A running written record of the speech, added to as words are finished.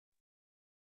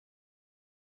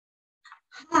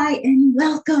Hi, and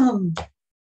welcome.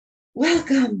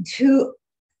 Welcome to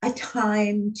a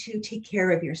time to take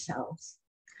care of yourselves.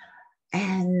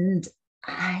 And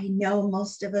I know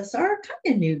most of us are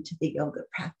kind of new to the yoga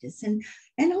practice, and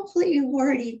hopefully you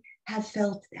already have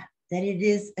felt that it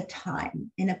is a time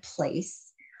and a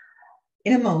place,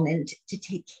 in a moment to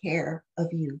take care of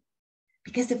you.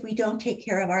 Because if we don't take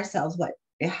care of ourselves,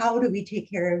 how do we take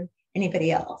care of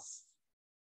anybody else?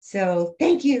 So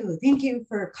thank you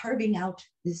for carving out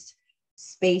this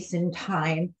space and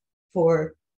time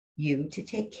for you to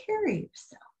take care of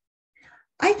yourself.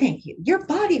 I thank you. Your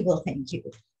body will thank you.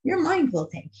 Your mind will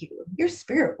thank you. Your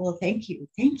spirit will thank you.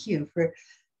 Thank you for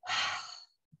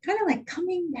kind of like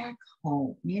coming back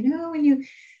home, when you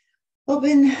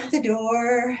open the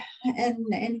door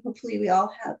and hopefully we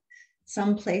all have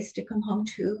some place to come home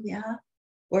to, yeah,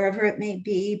 wherever it may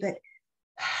be. But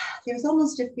there's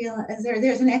almost a feeling as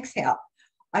there's an exhale.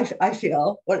 I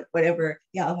feel whatever,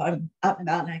 yeah, I'm up and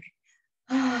about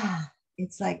and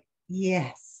it's like,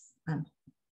 yes,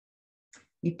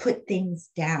 you put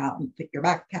things down, you put your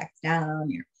backpacks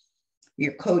down,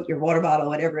 your coat, your water bottle,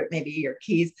 whatever it may be, your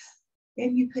keys,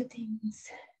 and you put things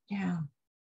down.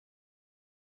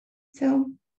 So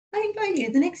I invite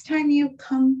you the next time you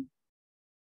come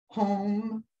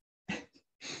home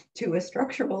to a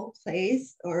structural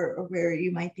place or where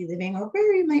you might be living or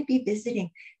where you might be visiting,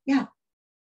 yeah,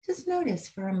 just notice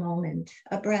for a moment,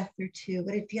 a breath or two,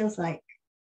 what it feels like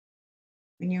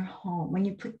when you're home, when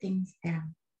you put things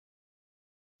down.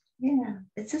 Yeah,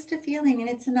 it's just a feeling and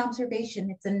it's an observation,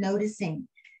 it's a noticing,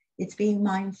 it's being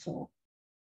mindful.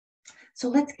 So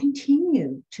let's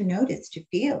continue to notice, to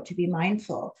feel, to be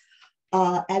mindful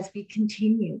as we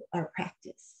continue our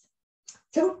practice.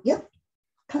 So, yep,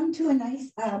 come to a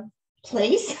nice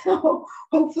place.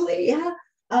 Hopefully, yeah.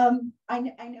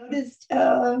 I noticed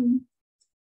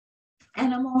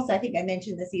animals. I think I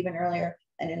mentioned this even earlier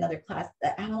in another class.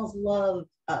 That animals love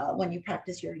when you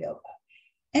practice your yoga,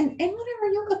 and what are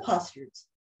our yoga postures?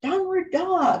 Downward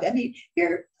dog. I mean,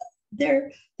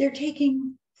 they're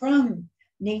taking from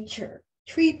nature.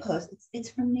 Tree pose. It's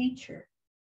from nature.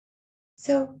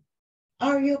 So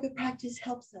our yoga practice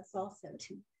helps us also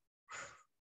to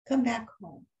come back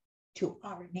home to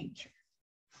our nature.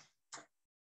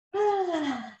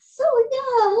 So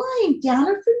yeah, lying down,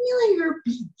 a familiar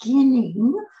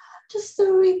beginning, just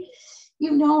so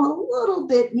you know a little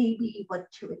bit maybe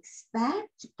what to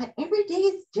expect, but every day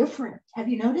is different. Have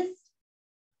you noticed?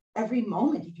 Every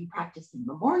moment, if you practice in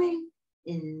the morning,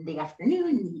 in the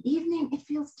afternoon, in the evening, it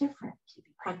feels different. If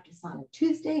you practice on a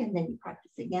Tuesday and then you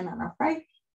practice again on a Friday,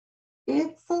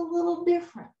 it's a little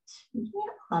different.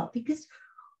 Yeah, because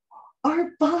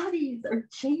our bodies are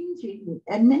changing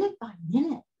and minute by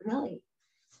minute, really.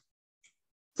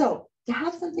 So to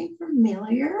have something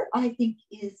familiar, I think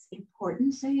is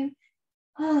important. So you're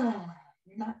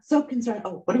not so concerned.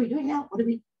 Oh, what are we doing now?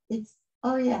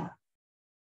 Oh yeah,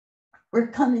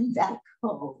 we're coming back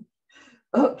home.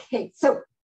 Okay, so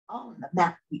on the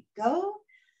mat we go.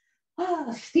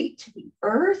 Feet to the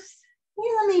earth.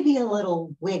 Yeah, maybe a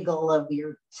little wiggle of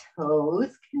your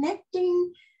toes,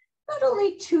 connecting not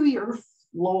only to your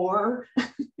floor,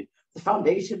 the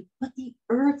foundation, but the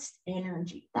earth's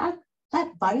energy that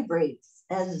vibrates,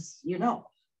 as you know.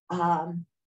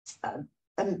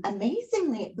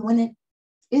 Amazingly, when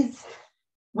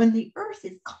the earth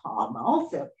is calm,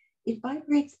 also it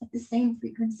vibrates at the same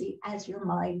frequency as your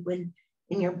mind when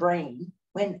in your brain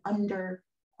when under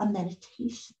a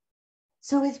meditation.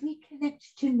 So as we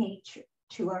connect to nature,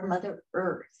 to our Mother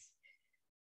Earth,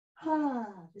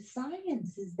 the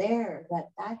science is there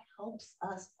that helps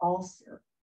us also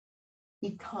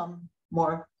become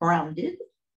more grounded,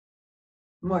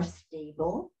 more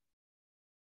stable.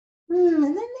 And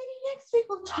then maybe next week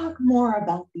we'll talk more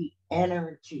about the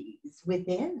energies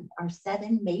within our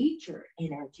 7 major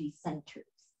energy centers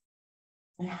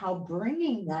and how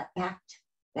bringing that back to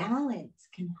balance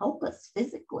can help us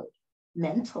physically,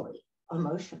 mentally,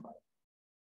 emotionally,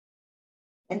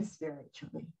 and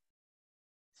spiritually.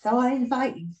 So I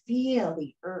invite you, feel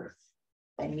the earth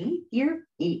beneath your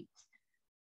feet.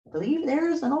 I believe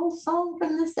there's an old song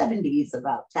from the 70s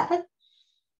about that.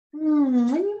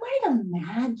 And you might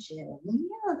imagine,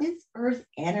 this earth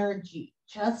energy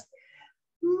just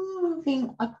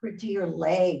moving upward to your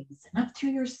legs and up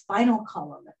through your spinal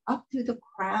column and up through the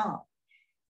crown.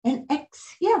 And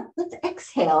let's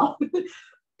exhale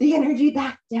the energy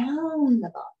back down the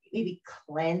body, maybe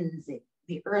cleansing.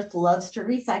 The earth loves to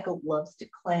recycle, loves to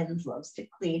cleanse, loves to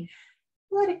clean.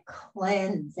 Let it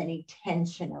cleanse any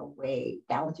tension away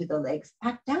down through the legs,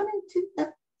 back down into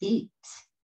the feet.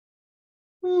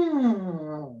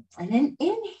 And And then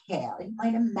inhale. You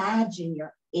might imagine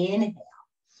your inhale,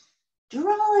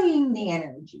 drawing the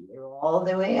energy all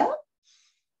the way up.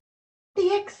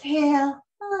 The exhale,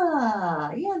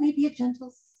 yeah, maybe a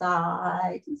gentle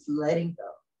sigh, just letting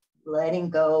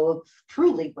go of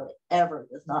truly whatever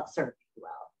does not serve you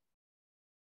well.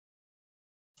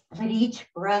 Let each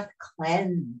breath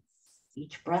cleanse,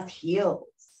 each breath heals.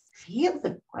 Feel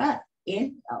the breath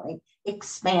inhaling,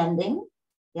 expanding.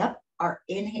 Yep, our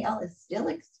inhale is still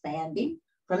expanding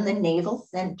from the navel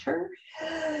center.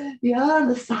 Yeah,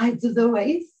 the sides of the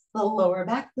waist, the lower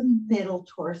back, the middle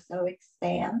torso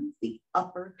expands, the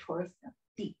upper torso,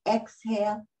 the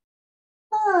exhale.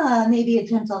 Maybe a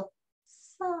gentle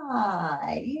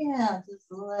sigh. Yeah, just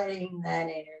letting that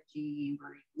energy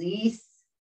release,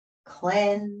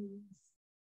 cleanse.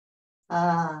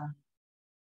 Now,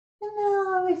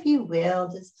 if you will,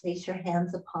 just place your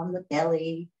hands upon the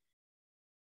belly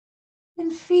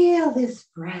and feel this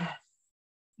breath.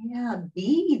 Yeah,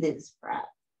 be this breath.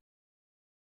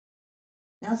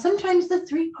 Now, sometimes the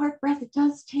 3-part breath, it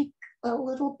does take a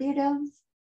little bit of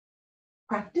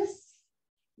practice.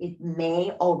 It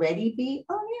may already be,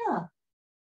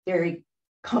 very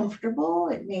comfortable.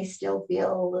 It may still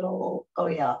feel a little,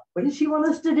 what does she want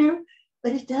us to do?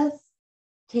 But it does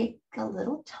take a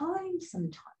little time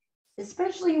sometimes,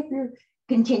 especially if you're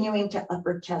continuing to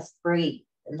upper chest breathe,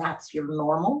 and that's your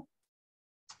normal.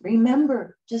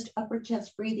 Remember, just upper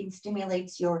chest breathing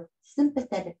stimulates your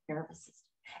sympathetic nervous system.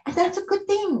 And that's a good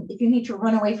thing if you need to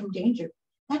run away from danger.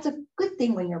 That's a good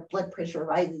thing when your blood pressure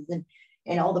rises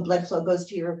and all the blood flow goes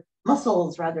to your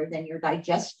muscles rather than your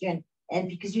digestion, and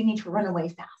because you need to run away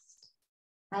fast.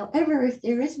 However, if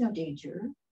there is no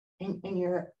danger and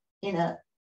you're in a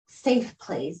safe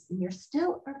place and you're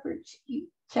still upper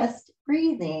chest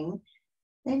breathing,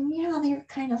 then you're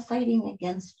kind of fighting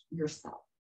against yourself.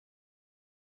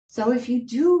 So if you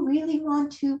do really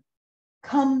want to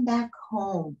come back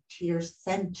home to your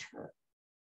center,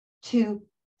 to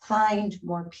find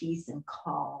more peace and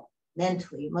calm,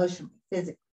 mentally, emotionally,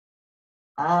 physically.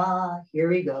 Here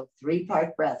we go.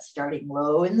 3-part breath, starting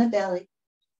low in the belly.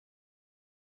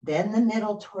 Then the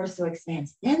middle torso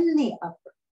expands, then the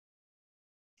upper.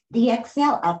 The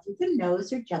exhale out through the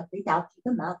nose or gently out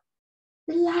through the mouth.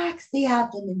 Relax the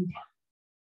abdomen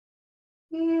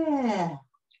down. Yeah.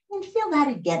 And feel that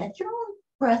again at your own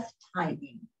breath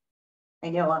timing. I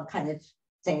know I'm kind of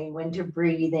saying when to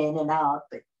breathe in and out,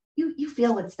 but you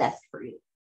feel what's best for you.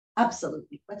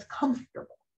 Absolutely, what's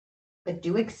comfortable. But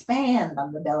do expand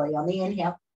on the belly on the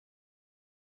inhale.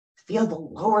 Feel the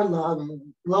lower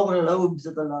lobes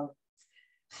of the lungs.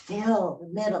 Feel the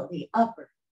middle, the upper.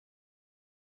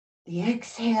 The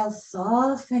exhale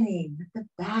softening, let the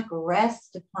back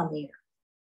rest upon the earth.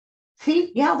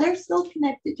 Feet, they're still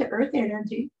connected to earth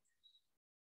energy.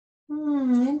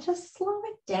 And just slow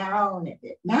it down a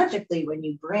bit. Magically, when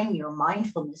you bring your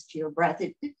mindfulness to your breath,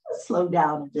 it does slow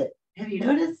down a bit. Have you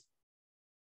noticed?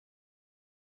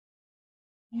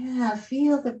 Yeah,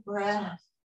 feel the breath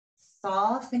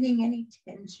softening any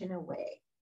tension away.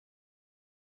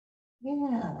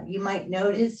 Yeah, you might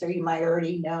notice, or you might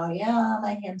already know,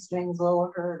 my hamstrings a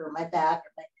little hurt, or my back,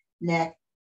 or my neck.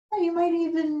 You might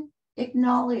even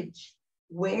acknowledge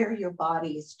where your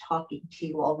body is talking to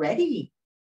you already.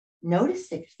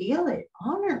 Notice it, feel it,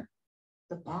 honor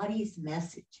the body's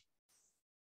message.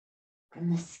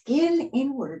 From the skin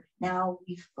inward, now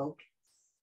we focus,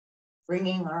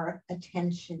 bringing our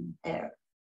attention there.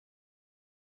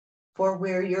 For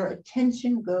where your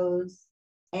attention goes,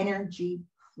 energy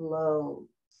flows.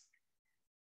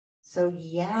 So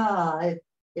if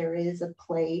there is a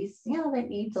place, that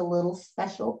needs a little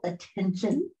special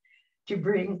attention to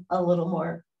bring a little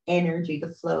more energy to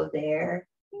flow there,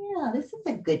 this is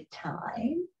a good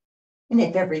time. And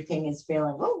if everything is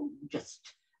feeling,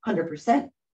 just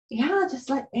 100%, just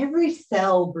let every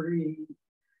cell breathe.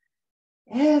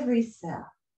 Every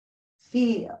cell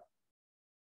feel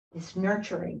this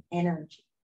nurturing energy.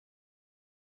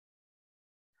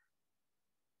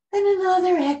 And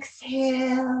another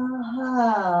exhale,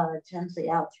 gently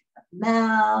out through the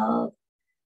mouth.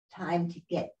 Time to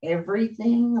get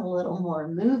everything a little more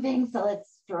moving. So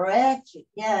let's stretch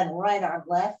again, right arm,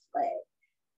 left leg,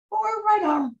 or right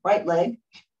arm, right leg.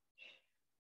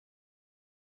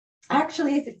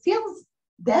 Actually, if it feels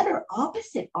better,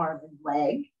 opposite arm and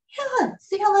leg,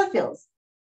 see how that feels.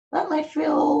 That might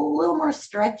feel a little more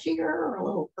stretchier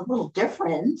or a little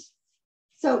different.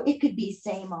 So it could be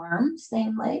same arm,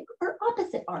 same leg, or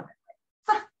opposite arm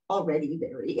and leg. Already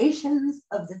variations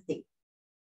of the theme.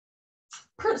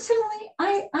 Personally,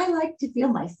 I like to feel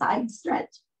my side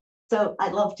stretch. So I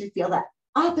love to feel that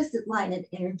opposite line of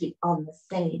energy on the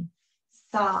same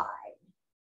side.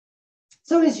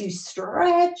 So as you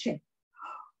stretch and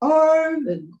arm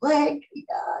and leg,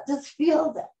 just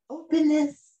feel the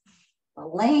openness, the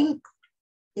length.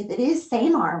 If it is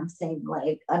same arm, same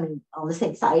leg, on the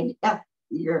same side,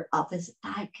 your opposite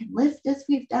thigh can lift as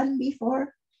we've done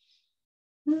before.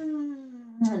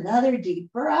 Another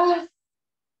deep breath.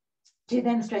 To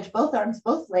then stretch both arms,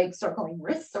 both legs, circling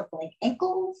wrists, circling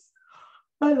ankles.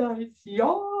 A nice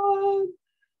yawn.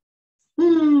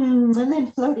 And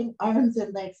then floating arms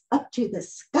and legs up to the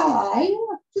sky.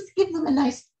 Just give them a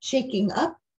nice shaking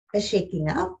up, a shaking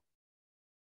out.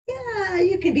 Yeah,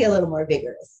 you can be a little more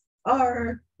vigorous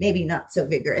or maybe not so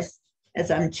vigorous as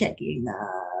I'm checking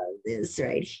this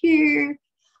right here.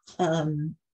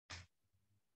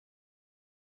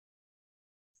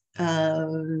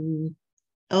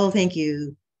 Oh, thank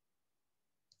you.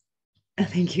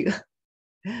 Thank you.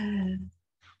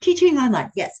 Teaching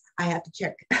online. Yes, I have to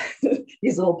check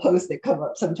these little posts that come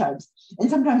up sometimes. And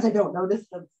sometimes I don't notice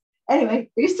them.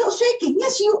 Anyway, you're still shaking.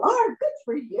 Yes, you are. Good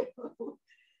for you.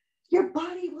 Your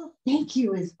body will thank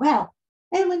you as well.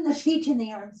 And when the feet and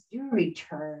the arms do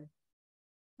return,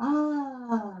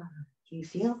 you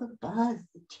feel the buzz,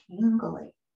 the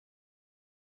tingling.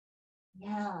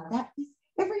 Yeah, that is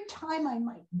every time I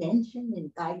might mention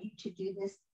and guide you to do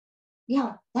this.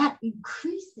 Yeah, that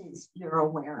increases your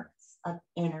awareness of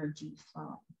energy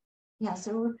flow. Yeah,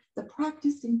 so the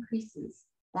practice increases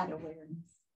that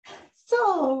awareness.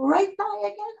 So right thigh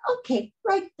again. Okay,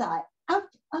 right thigh out,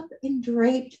 up and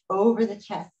draped over the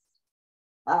chest.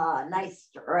 Nice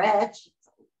stretch.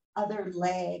 Other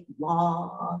leg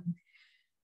long.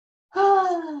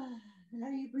 And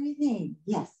are you breathing?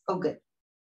 Yes. Oh, good.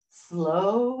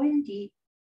 Slow and deep.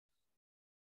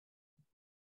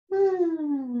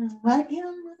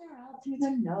 Again, whether out through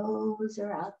the nose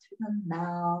or out through the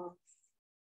mouth.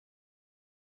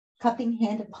 Cupping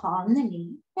hand upon the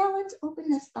knee. Now let's open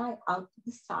this thigh out to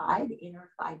the side, inner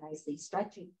thigh nicely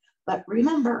stretching. But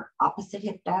remember, opposite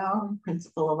hip down,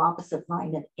 principle of opposite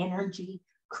line of energy,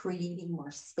 creating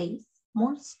more space,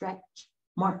 more stretch,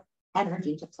 more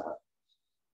energy to flow.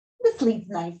 This leads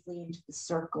nicely into the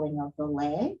circling of the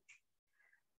leg,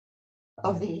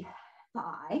 of the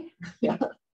thigh.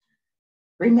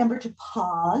 Remember to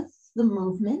pause the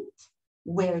movement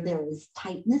where there is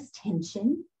tightness,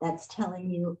 tension. That's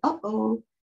telling you,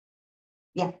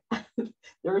 yeah,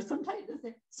 there is some tightness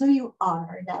there. So you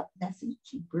honor that message.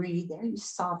 You breathe there, you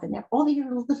soften there. All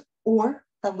your little, or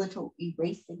the little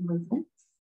erasing movements.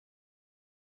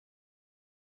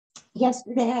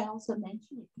 Yesterday, I also mentioned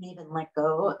you can even let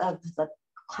go of the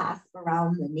clasp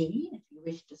around the knee if you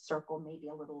wish to circle maybe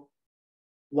a little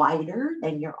wider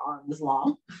than your arms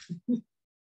long.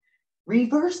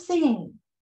 Reversing,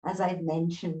 as I've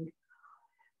mentioned.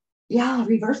 Yeah,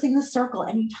 reversing the circle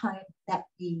anytime that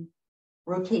we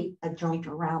rotate a joint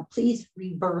around. Please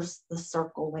reverse the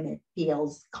circle when it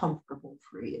feels comfortable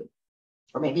for you.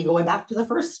 Or maybe going back to the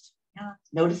first. Yeah.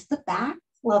 Notice the back,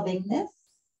 loving this.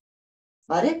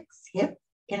 Buttocks, hip,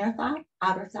 inner thigh,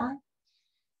 outer thigh.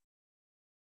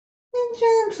 And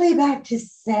gently back to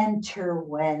center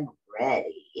when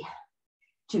ready.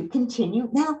 To continue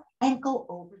now, ankle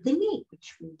over the knee,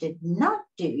 which we did not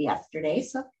do yesterday.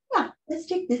 So yeah, let's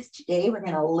take this today. We're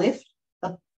going to lift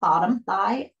the bottom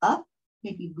thigh up.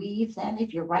 Maybe weave then,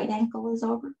 if your right ankle is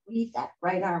over, weave that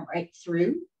right arm right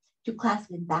through to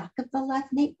clasp in back of the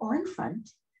left knee or in front.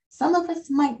 Some of us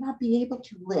might not be able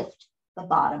to lift the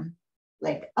bottom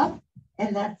leg up,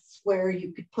 and that's where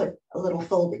you could put a little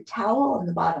folded towel on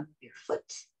the bottom of your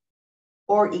foot,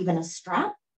 or even a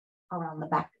strap around the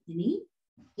back of the knee.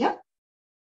 Yep,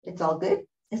 it's all good.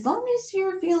 As long as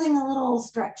you're feeling a little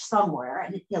stretch somewhere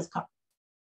and it feels comfortable.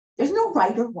 There's no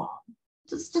right or wrong.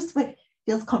 It's just what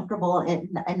feels comfortable and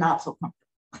not so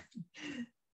comfortable.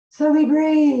 So we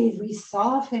breathe, we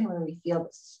soften where we feel the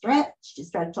stretch. To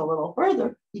stretch a little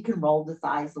further, you can roll the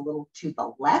thighs a little to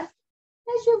the left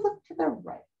as you look to the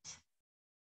right.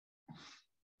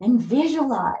 And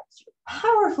visualize your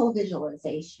powerful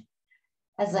visualization.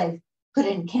 As I've put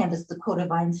in Canvas the quote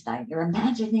of Einstein, your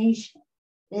imagination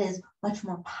is much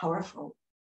more powerful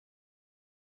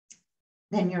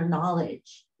than your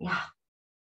knowledge. Yeah.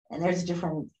 And there's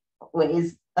different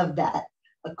ways of that,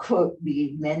 a quote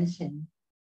being mentioned.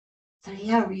 So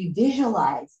yeah,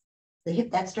 revisualize the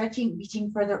hip, that stretching,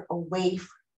 reaching further away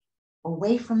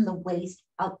from the waist,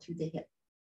 out through the hip,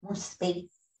 more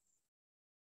space.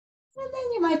 And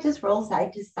then you might just roll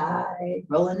side to side,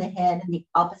 rolling the head in the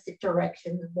opposite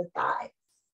direction of the thighs.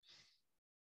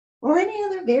 Or any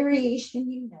other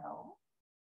variation you know.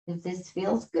 If this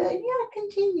feels good, yeah,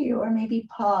 continue. Or maybe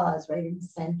pause right in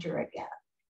center again.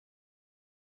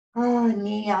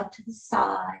 Knee out to the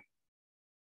side.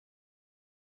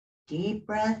 Deep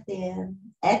breath in.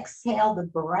 Exhale the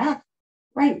breath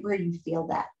right where you feel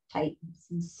that tightness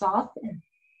and soften.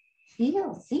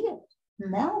 Feel, see it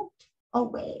melt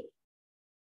away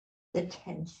the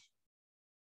tension.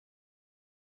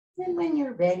 And when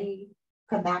you're ready,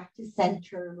 come back to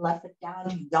center, left foot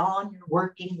down, yawn your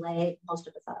working leg. Most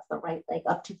of us have the right leg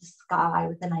up to the sky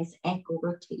with a nice ankle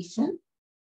rotation.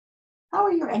 How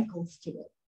are your ankles today?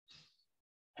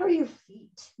 How are your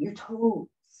feet, your toes?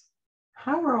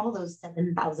 How are all those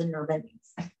 7,000 nerve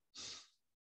endings?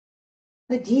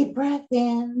 A deep breath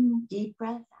in, deep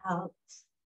breath out.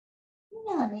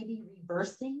 Yeah, maybe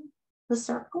reversing the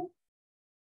circle.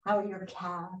 How are your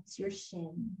calves, your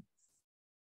shins?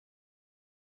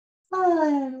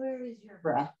 And where is your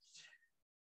breath?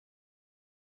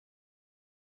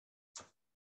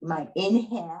 You might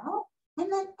inhale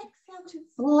and then exhale to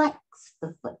flex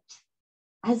the foot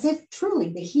as if truly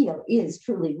the heel is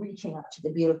truly reaching up to the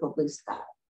beautiful blue sky.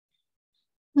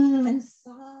 And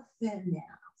soften now.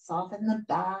 Soften the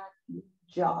back,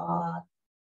 jaw.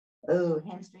 Oh,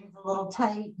 hamstrings a little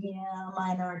tight. Yeah,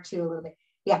 mine are too a little bit.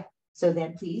 Yeah, so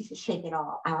then please shake it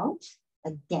all out.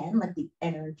 Again, let the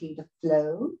energy to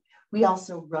flow. We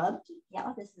also rubbed.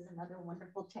 Yeah, this is another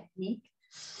wonderful technique.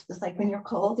 Just like when you're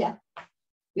cold, yeah.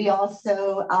 We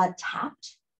also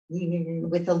tapped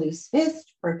with a loose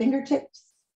fist or fingertips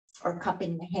or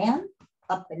cupping the hand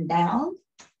up and down,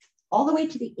 all the way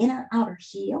to the inner outer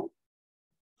heel.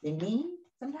 The knee,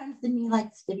 sometimes the knee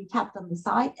likes to be tapped on the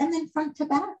side, and then front to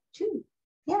back too.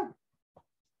 Yeah.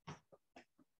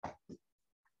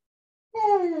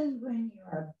 And when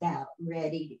you're about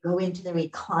ready to go into the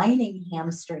reclining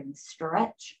hamstring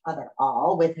stretch, other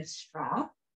all with a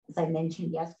strap, as I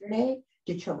mentioned yesterday,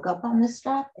 to choke up on the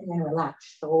strap and then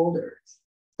relax shoulders.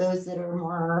 Those that are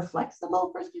more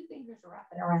flexible, first two fingers are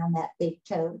wrapping around that big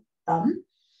toe, thumb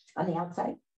on the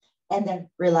outside, and then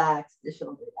relax the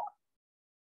shoulder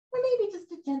down. Or maybe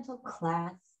just a gentle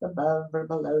clasp above or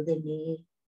below the knee.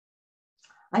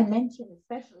 I mentioned,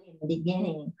 especially in the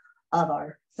beginning of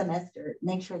our semester,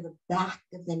 make sure the back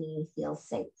of the knee feels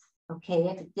safe. Okay,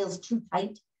 if it feels too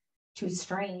tight, too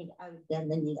strained, I would bend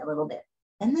the knee a little bit.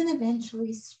 And then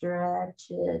eventually stretch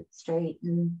it,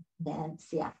 straighten, bend,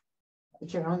 yeah,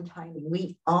 at your own timing.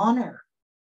 We honor,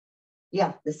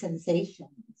 yeah, the sensations.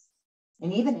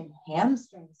 And even in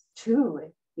hamstrings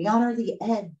too, we honor the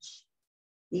edge.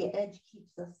 The edge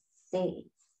keeps us safe.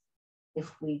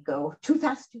 If we go too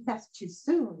fast, too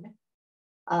soon,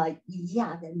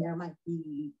 yeah, then there might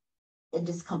be a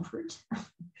discomfort.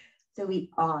 So we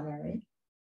honor it.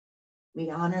 We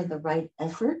honor the right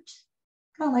effort,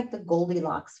 kind of like the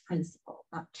Goldilocks principle.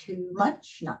 Not too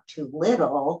much, not too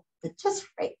little, but just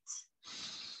right.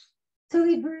 So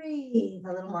we breathe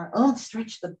a little more. Oh,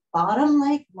 stretch the bottom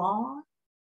leg long.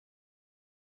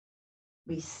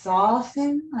 We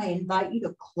soften. I invite you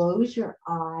to close your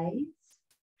eyes.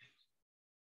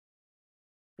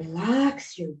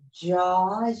 Relax your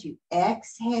jaw as you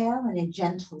exhale and a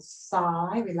gentle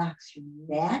sigh. Relax your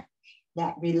neck.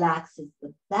 That relaxes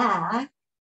the back.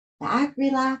 Back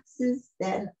relaxes.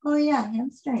 Then, oh yeah,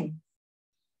 hamstring.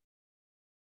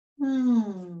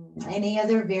 Any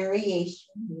other variation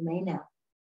you may know.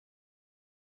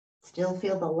 Still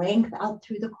feel the length out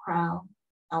through the crown,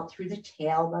 out through the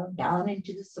tailbone, down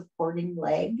into the supporting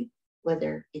leg,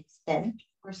 whether it's bent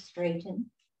or straightened.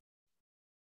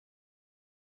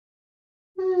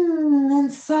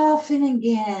 And soften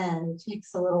again. It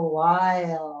takes a little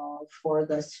while for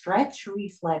the stretch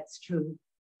reflex to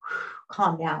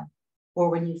calm down. Or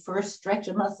when you first stretch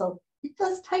a muscle, it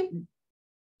does tighten.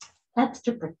 That's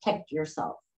to protect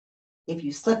yourself. If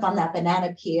you slip on that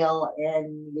banana peel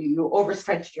and you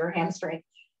overstretched your hamstring,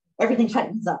 everything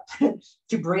tightens up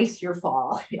to brace your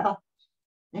fall. Yeah.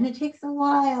 And it takes a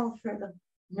while for the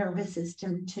nervous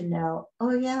system to know,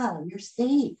 oh yeah, you're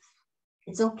safe.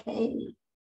 It's okay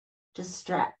to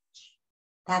stretch.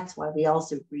 That's why we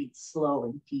also breathe slow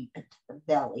and deep into the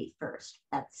belly first.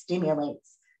 That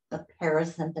stimulates the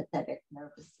parasympathetic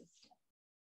nervous system.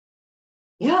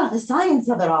 Yeah, the science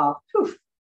of it all. Whew.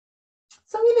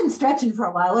 So we've been stretching for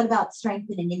a while. What about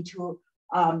strengthening into,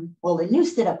 well, a new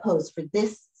sit-up pose for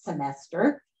this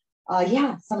semester?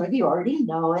 Yeah, some of you already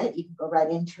know it. You can go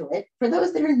right into it. For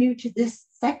those that are new to this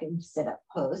second sit-up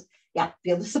pose, yeah,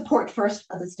 feel the support first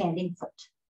of the standing foot.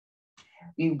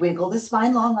 You wiggle the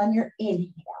spine long on your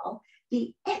inhale.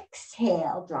 The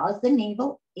exhale draws the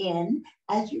navel in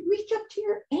as you reach up to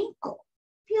your ankle.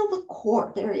 Feel the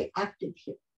core very active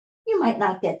here. You might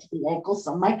not get to the ankle.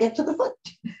 Some might get to the foot.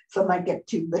 Some might get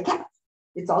to the calf.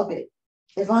 It's all good.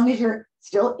 As long as you're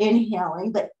Still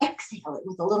inhaling, but exhaling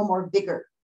with a little more vigor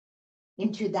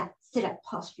into that sit-up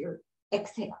posture.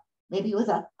 Exhale, maybe with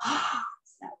a sound.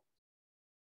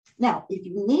 Now, if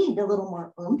you need a little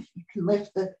more oomph, you can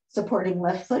lift the supporting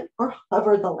left foot or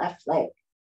hover the left leg.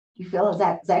 You feel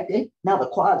that good? Now the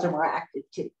quads are more active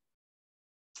too.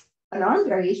 An arm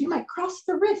variation, you might cross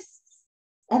the wrists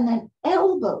and then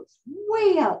elbows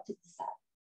way out to the side.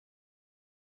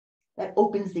 That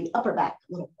opens the upper back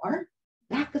a little more,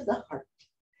 back of the heart.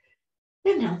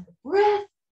 And now the breath.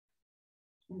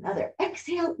 Another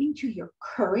exhale into your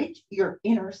courage, your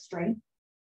inner strength.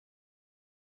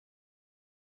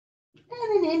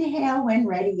 And an inhale when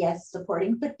ready, yes,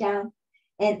 supporting foot down.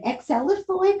 And exhale, lift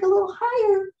the leg a little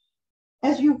higher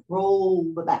as you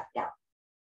roll the back down.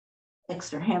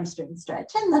 Extra hamstring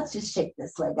stretch. And let's just shake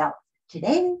this leg out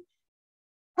today.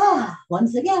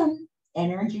 Once again,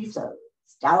 energy flows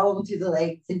down through the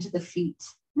legs, into the feet.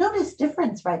 Notice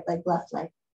difference, right leg, left leg.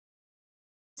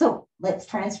 So let's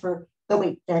transfer the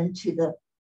weight then to the,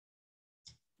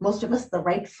 most of us, the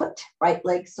right foot, right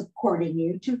leg supporting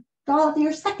you to draw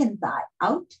your second thigh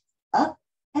out, up,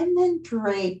 and then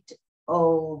draped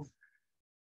over.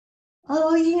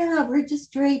 Oh yeah, we're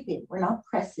just draping. We're not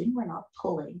pressing, we're not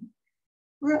pulling.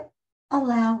 We're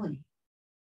allowing.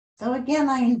 So again,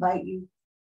 I invite you,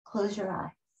 close your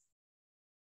eyes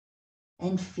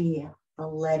and feel the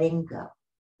letting go,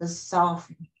 the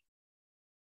softening.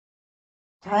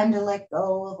 Time to let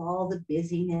go of all the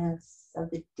busyness of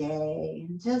the day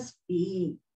and just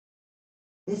be.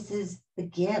 This is the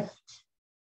gift.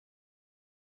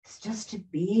 It's just to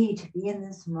be in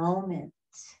this moment,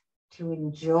 to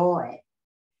enjoy.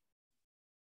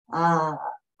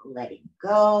 Letting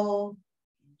go,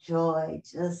 enjoy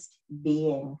just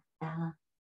being. You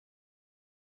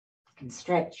can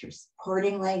stretch your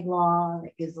supporting leg long.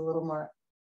 It gives a little more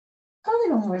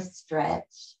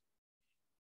stretch.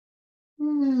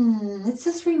 It's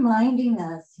just reminding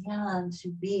us, to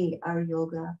be our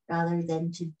yoga rather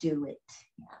than to do it.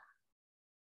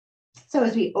 So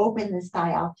as we open this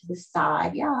thigh out to the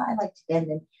side, I like to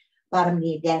bend the bottom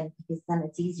knee again because then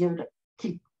it's easier to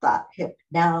keep that hip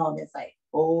down as I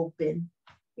open.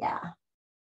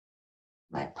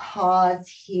 My pause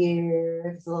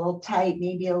here is a little tight,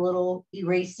 maybe a little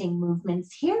erasing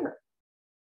movements here,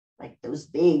 like those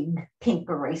big pink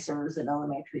erasers in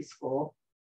elementary school.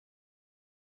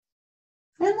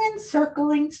 And then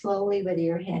circling slowly, whether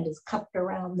your hand is cupped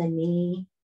around the knee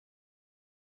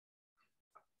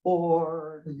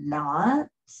or not.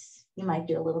 You might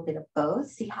do a little bit of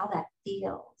both, see how that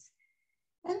feels.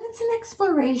 And it's an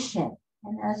exploration.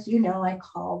 And as you know, I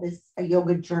call this a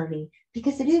yoga journey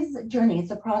because it is a journey,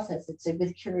 it's a process. It's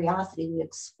with curiosity, we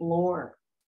explore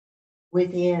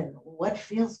within what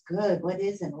feels good, what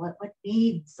isn't, what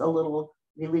needs a little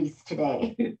release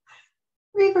today.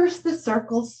 Reverse the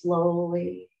circle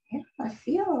slowly. I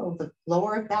feel the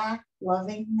lower back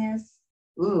lovingness.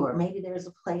 Or maybe there's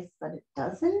a place that it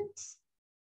doesn't.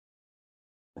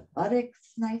 The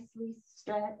buttocks nicely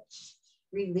stretched,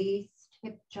 released,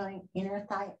 hip joint, inner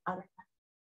thigh, outer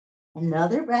thigh.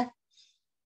 Another breath.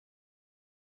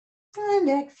 And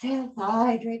exhale,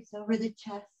 thigh drapes over the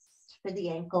chest for the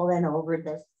ankle and over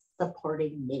the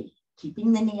supporting knee.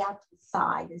 Keeping the knee out to the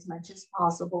side as much as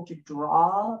possible to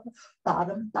draw the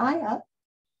bottom thigh up.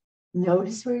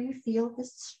 Notice where you feel the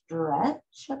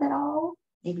stretch of it all.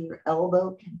 Maybe your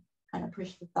elbow can kind of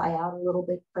push the thigh out a little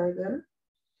bit further.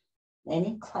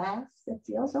 Any clasp that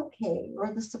feels okay,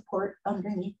 or the support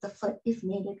underneath the foot if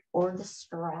needed, or the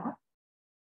strap.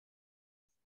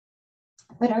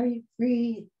 But are you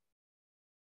free?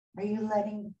 Are you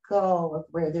letting go of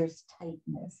where there's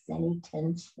tightness, any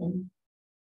tension?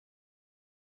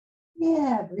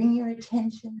 Bring your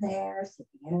attention there so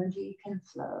the energy can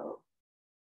flow.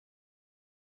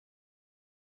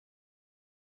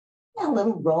 A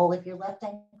little roll. If your left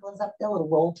ankle is up, a little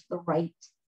roll to the right.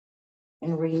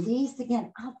 And release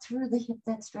again out through the hip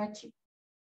that's stretching.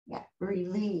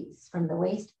 Release from the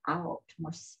waist out,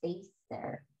 more space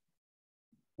there.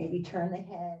 Maybe turn the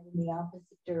head in the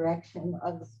opposite direction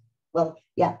of,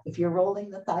 if you're rolling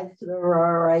the thighs to the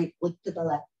right, look to the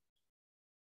left.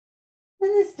 And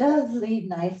this does lead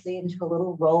nicely into a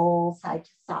little roll side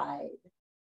to side.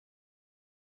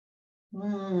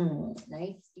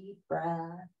 Nice deep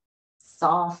breath,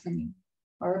 softening,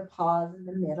 or a pause in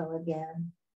the middle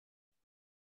again.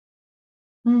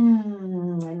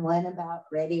 And when about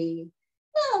ready,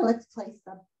 let's place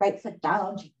the right foot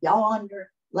down to yonder,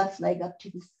 left leg up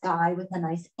to the sky with a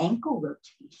nice ankle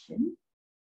rotation.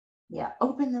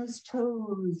 Open those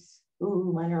toes.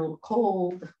 Mine are a little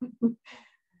cold.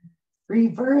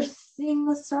 Reversing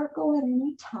the circle at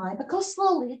any time, but go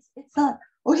slowly. It's not,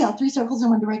 oh yeah, 3 circles in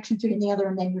one direction, 3 in the other,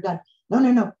 and then you're done. No,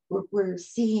 no, no. We're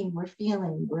seeing, we're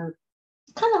feeling, we're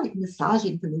kind of like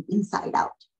massaging from the inside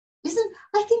out.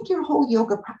 I think your whole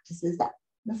yoga practice is that,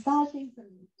 massaging from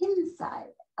the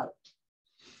inside out.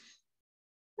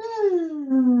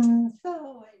 So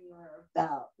when you're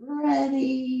about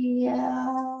ready,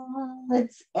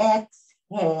 let's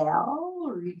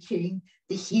exhale, reaching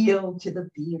the heel to the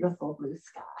beautiful blue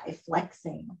sky,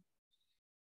 flexing.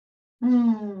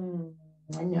 And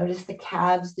notice the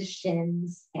calves, the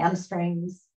shins,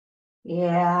 hamstrings.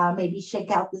 Yeah, maybe shake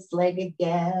out this leg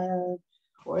again,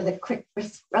 or the quick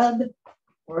wrist rub,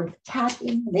 or the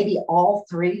tapping, maybe all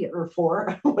 3 or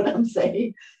 4, what I'm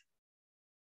saying.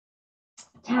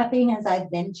 Tapping, as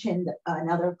I've mentioned in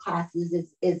other classes,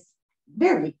 is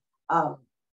very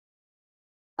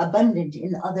abundant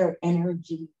in other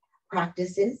energy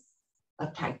practices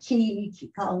of Tai Chi,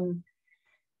 Qigong,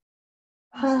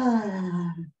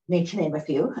 need to name a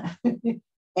few,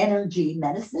 energy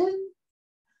medicine.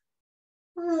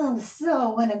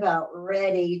 So when about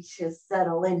ready to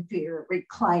settle into your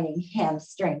reclining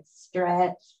hamstring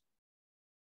stretch,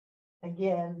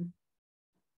 again,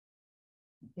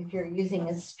 if you're using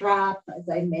a strap, as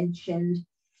I mentioned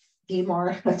a few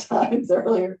more times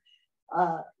earlier,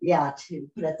 to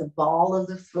put at the ball of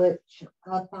the foot,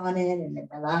 up on it, and then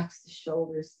relax the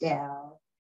shoulders down.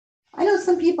 I know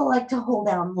some people like to hold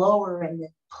down lower and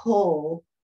then pull,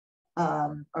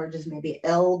 or just maybe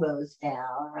elbows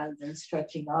down rather than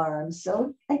stretching arms.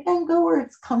 So again, go where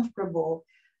it's comfortable.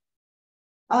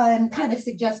 I'm kind of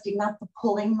suggesting not the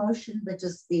pulling motion, but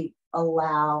just the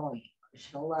allowing. You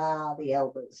should allow the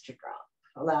elbows to drop,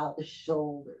 allow the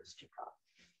shoulders to drop.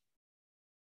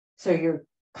 So you're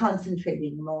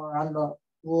concentrating more on the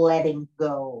letting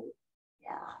go.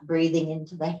 Yeah, breathing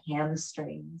into the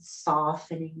hamstrings,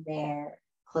 softening there.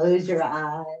 Close your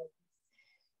eyes,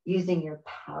 using your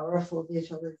powerful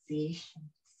visualization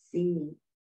to see.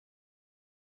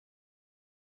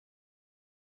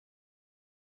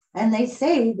 And they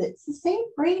say that it's the same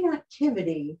brain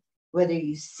activity, whether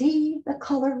you see the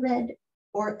color red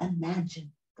or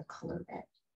imagine the color red.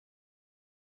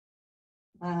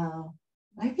 Wow.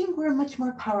 I think we're much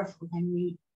more powerful than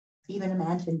we even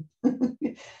imagine.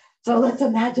 So let's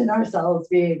imagine ourselves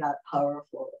being that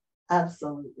powerful.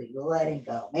 Absolutely. Letting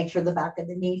go. Make sure the back of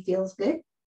the knee feels good.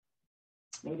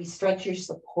 Maybe stretch your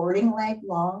supporting leg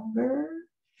longer.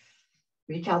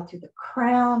 Reach out through the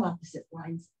crown, opposite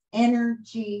lines of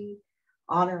energy,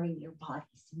 honoring your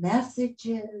body's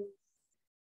messages.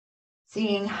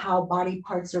 Seeing how body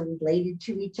parts are related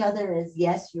to each other as,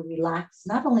 yes, you relax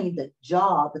not only the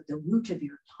jaw, but the root of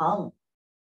your tongue,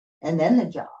 and then the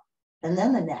jaw, and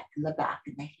then the neck, and the back,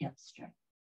 and the hamstring.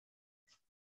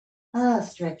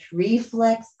 Stretch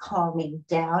reflex, calming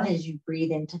down as you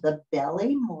breathe into the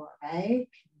belly more, right?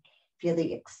 Feel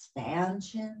the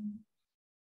expansion.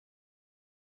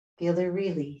 Feel the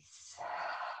release.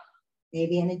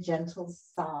 Maybe in a gentle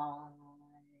sigh.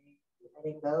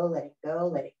 Let it go, let it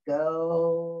go, let it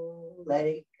go, let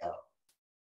it go.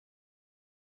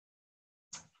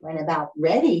 When about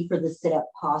ready for the sit-up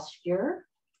posture,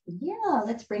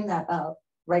 let's bring that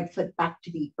right foot back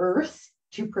to the earth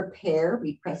to prepare.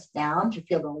 We press down to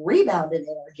feel the rebounded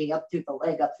energy up through the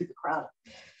leg, up through the crown.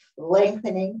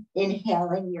 Lengthening,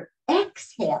 inhaling. Your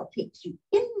exhale takes you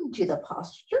into the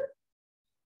posture,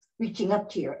 reaching up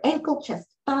to your ankle, chest,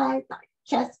 thigh,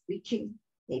 chest, reaching.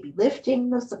 Maybe lifting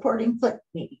the supporting foot,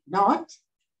 maybe not.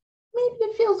 Maybe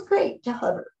it feels great to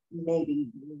hover, maybe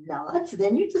not. So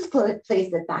then you just place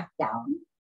it back down.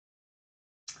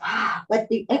 But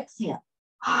the exhale,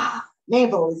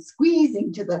 navel is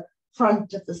squeezing to the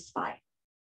front of the spine.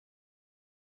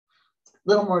 A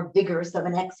little more vigorous of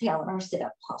an exhale in our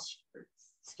sit-up posture.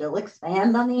 Still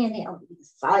expand on the inhale, the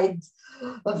sides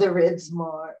of the ribs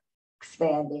more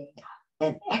expanding.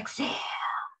 And exhale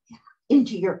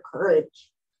into your courage.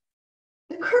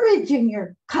 The courage and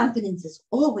your confidence is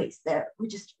always there. We're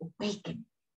just awakening.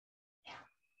 Yeah.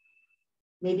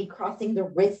 Maybe crossing the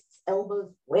wrists,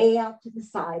 elbows way out to the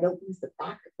side opens the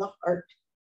back of the heart.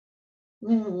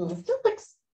 Still like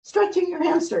stretching your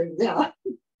hamstrings. Yeah.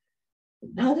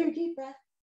 Another deep breath.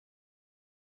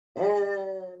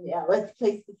 And let's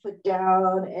place the foot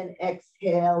down and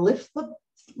exhale. Lift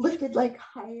the leg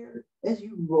higher as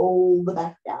you roll the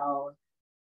back down.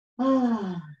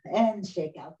 And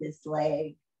shake out this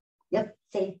leg. Yep,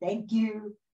 say thank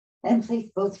you. And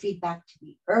place both feet back to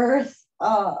the earth.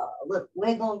 Look,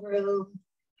 wiggle room.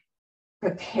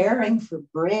 Preparing for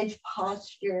bridge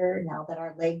posture now that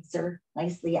our legs are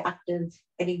nicely active,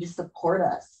 ready to support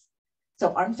us.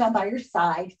 So arms down by your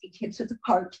side, feet hips width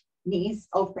apart, knees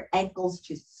over ankles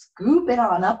to scoop it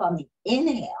on up on the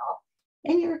inhale.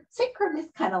 And your sacrum is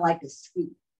kind of like a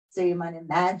scoop. So you might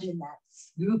imagine that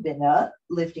scooping up,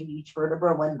 lifting each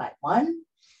vertebra one by one.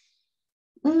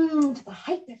 To the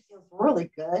height that feels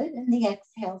really good. And the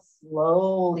exhale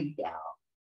slowly down.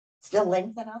 Still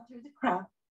lengthen out through the crown,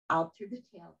 out through the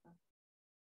tailbone.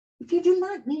 If you do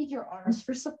not need your arms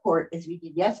for support, as we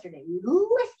did yesterday, we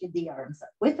lifted the arms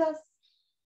up with us.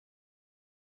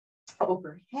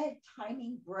 Overhead,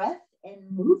 timing breath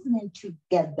and movement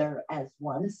together as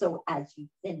one. So as you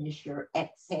finish your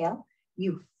exhale,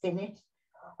 you finish,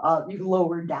 you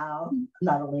lower down,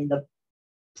 not only the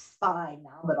spine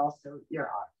now, but also your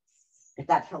arms. If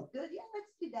that felt good, yeah,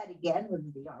 let's do that again,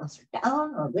 whether the arms are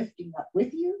down or lifting up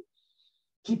with you.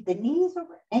 Keep the knees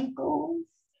over ankles,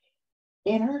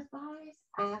 inner thighs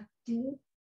active,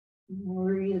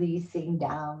 releasing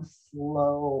down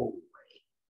slowly.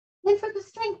 And for the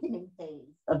strengthening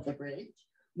phase of the bridge,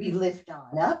 we lift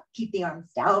on up, keep the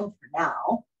arms down for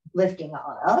now, lifting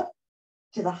on up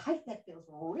to the height that feels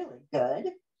really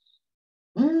good.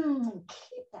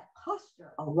 Keep that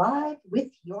posture alive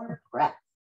with your breath.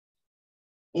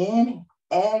 Inhale,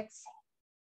 exhale.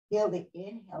 Feel the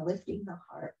inhale, lifting the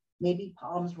heart. Maybe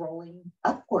palms rolling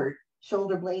upward,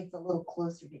 shoulder blades a little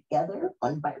closer together,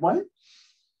 one by one.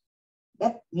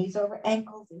 Yep, knees over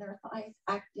ankles, inner thighs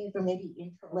active, or maybe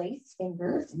interlace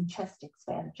fingers and chest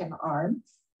expansion,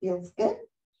 arms. Feels good.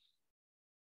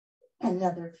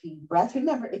 Another deep breath.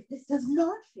 Remember, if this does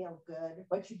not feel good,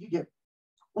 what should you do?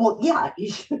 Well, yeah, you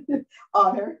should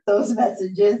honor those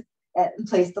messages and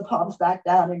place the palms back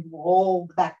down and roll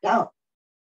back down.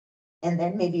 And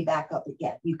then maybe back up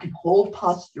again. You can hold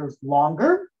postures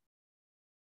longer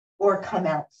or come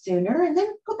out sooner and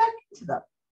then go back into them.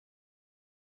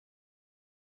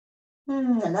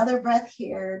 Another breath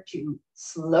here to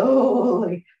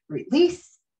slowly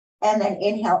release. And then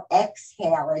inhale,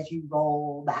 exhale as you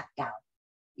roll back down.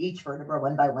 Each vertebra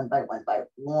one by one by one by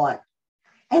one.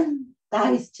 And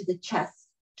thighs to the chest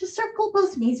to circle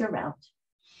both knees around.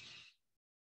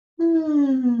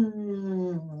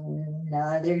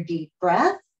 Another deep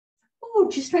breath.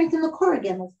 To strengthen the core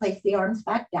again, let's place the arms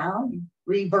back down.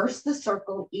 Reverse the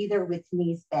circle either with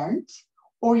knees bent,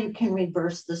 or you can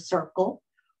reverse the circle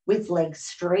with legs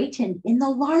straight and in the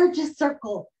largest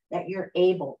circle that you're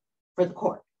able for the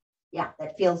core. Yeah,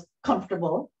 that feels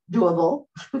comfortable, doable.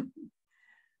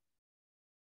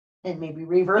 And maybe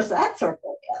reverse that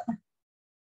circle. Yeah.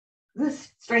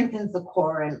 This strengthens the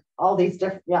core in all these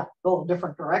different, go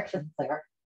different directions there.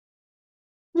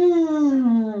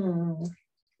 Then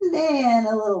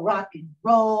a little rock and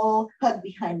roll, hug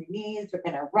behind the knees. We're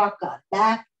going to rock on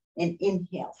back and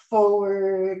inhale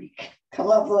forward. Come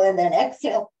up and then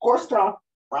exhale, core strong,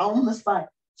 round the spine,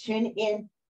 chin in.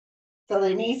 So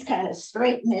the knees kind of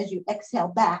straighten as you exhale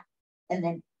back, and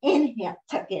then inhale,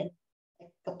 tuck in,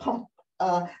 like the pump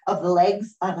of the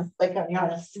legs like you're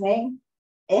on a swing.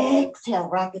 Exhale,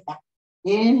 rock it back.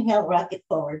 Inhale, rock it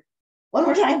forward. One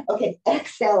more time. Okay,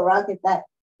 exhale, rock it back.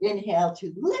 Inhale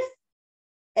to lift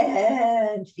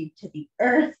and feet to the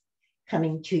earth,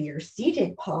 coming to your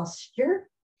seated posture.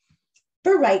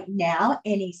 For right now,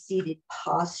 any seated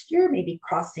posture, maybe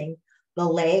crossing the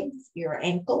legs, your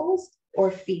ankles, or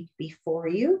feet before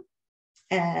you.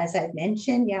 As I've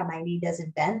mentioned, my knee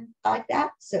doesn't bend like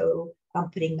that, so I'm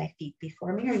putting my feet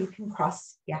before me, or you can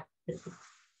cross,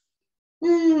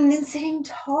 And sitting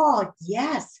tall,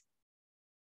 yes,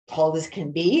 tall as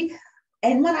can be.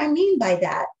 And what I mean by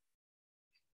that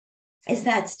is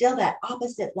that still that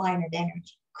opposite line of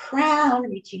energy, crown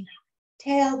reaching,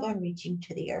 tailbone reaching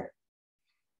to the earth.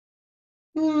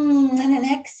 And an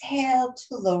exhale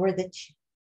to lower the chin.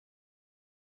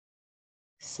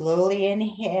 Slowly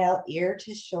inhale, ear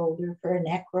to shoulder for a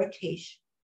neck rotation.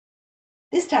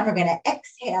 This time we're going to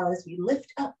exhale as we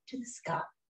lift up to the sky.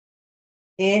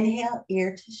 Inhale,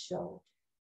 ear to shoulder,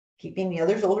 keeping the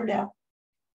other shoulder down.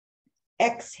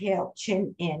 Exhale,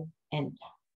 chin in and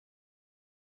down.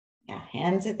 Now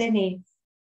hands at the knees.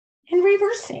 And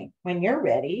reversing when you're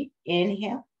ready.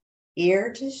 Inhale,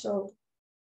 ear to shoulder,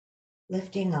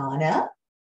 lifting on up.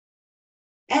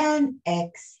 And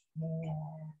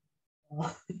exhale,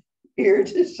 ear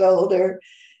to shoulder.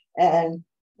 And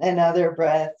another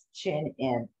breath, chin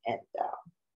in and down.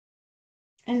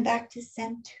 And back to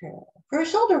center for a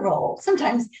shoulder roll.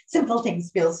 Sometimes simple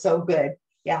things feel so good.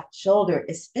 Shoulder,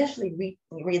 especially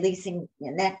releasing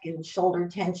your neck and shoulder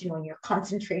tension when you're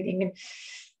concentrating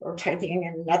or typing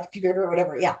and not the computer or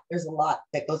whatever. There's a lot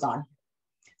that goes on.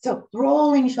 So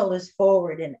rolling shoulders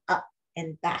forward and up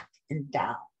and back and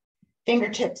down.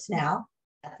 Fingertips now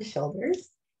at the shoulders.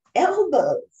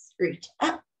 Elbows reach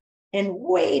up and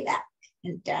way back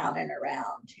and down and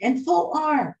around, and full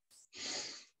arms.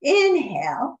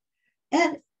 Inhale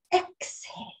and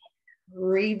exhale,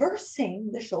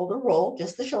 reversing the shoulder roll,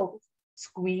 just the shoulders.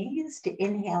 Squeeze to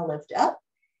inhale, lift up,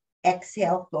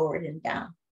 exhale, forward and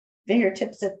down.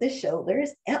 Fingertips at the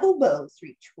shoulders, elbows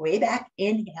reach way back,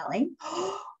 inhaling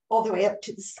all the way up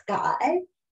to the sky,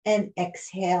 and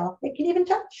exhale, they can even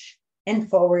touch, and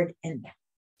forward and down.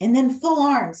 And then full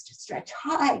arms to stretch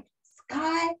high to the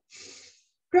sky.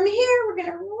 From here, we're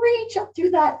going to reach up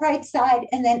through that right side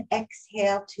and then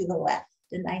exhale to the left.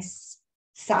 A nice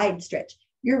side stretch.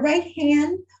 Your right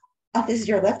hand, this is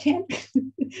your left hand,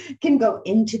 can go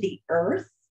into the earth.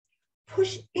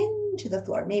 Push into the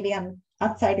floor, maybe on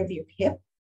outside of your hip.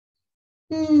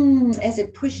 As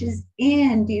it pushes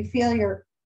in, do you feel your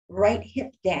right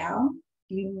hip down?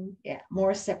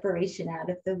 More separation out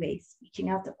of the waist, reaching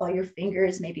out to all your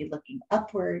fingers, maybe looking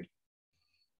upward.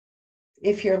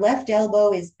 If your left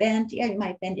elbow is bent, you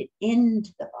might bend it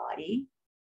into the body,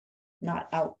 not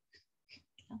out.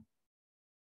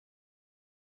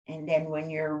 And then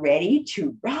when you're ready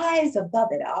to rise above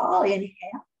it all,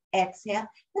 inhale, exhale,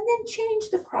 and then change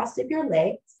the cross of your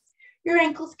legs. Your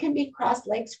ankles can be crossed,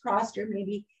 legs crossed, or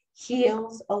maybe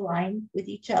heels aligned with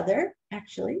each other.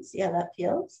 Actually, see how that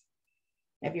feels?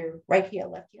 Have your right heel,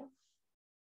 left heel.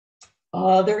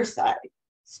 Other side,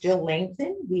 still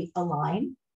lengthen, we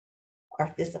align.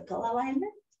 Our physical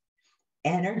alignment,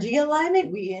 energy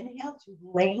alignment. We inhale to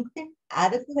lengthen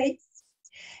out of the waist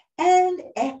and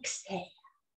exhale.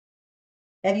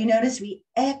 Have you noticed we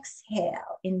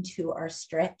exhale into our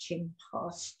stretching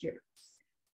postures?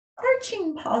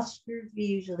 Arching postures, we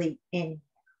usually inhale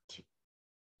to.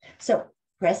 So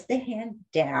press the hand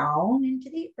down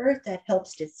into the earth. That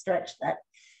helps to stretch that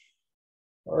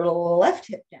left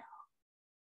hip down.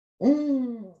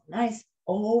 Nice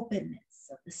openness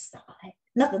of the side.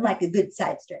 Nothing like a good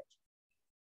side stretch.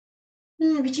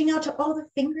 Reaching out to all the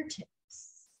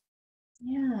fingertips.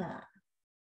 Yeah.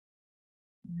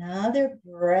 Another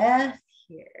breath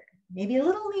here. Maybe a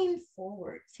little lean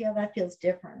forward. See how that feels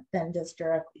different than just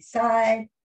directly side.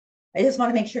 I just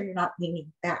want to make sure you're not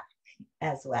leaning back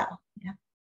as well. Yeah.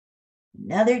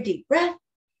 Another deep breath.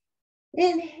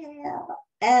 Inhale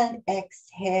and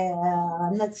exhale.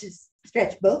 And let's just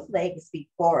stretch both legs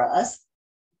before us.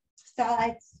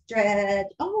 Side stretch,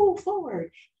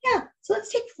 forward. Yeah, so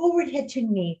let's take forward head to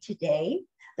knee today.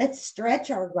 Let's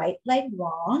stretch our right leg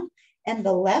long and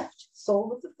the left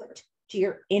sole of the foot to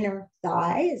your inner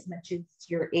thigh as much as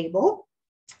you're able.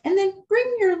 And then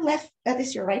bring your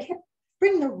your right hip,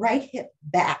 bring the right hip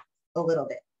back a little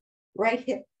bit. Right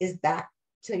hip is back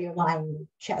till you're lying your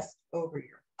chest over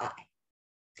your thigh.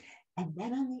 And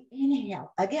then on the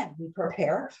inhale, again, we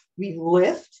prepare, we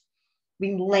lift,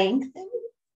 we lengthen,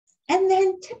 and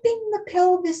then tipping the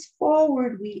pelvis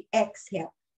forward, we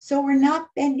exhale. So we're not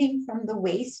bending from the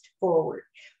waist forward.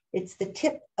 It's the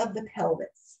tip of the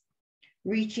pelvis,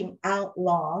 reaching out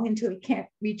long until we can't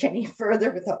reach any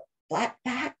further with a flat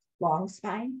back, long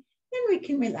spine. Then we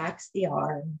can relax the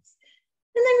arms.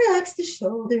 And then relax the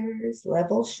shoulders,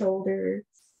 level shoulders.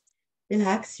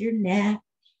 Relax your neck,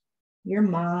 your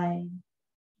mind,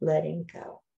 letting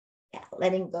go. Yeah,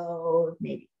 letting go of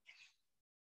maybe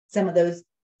some of those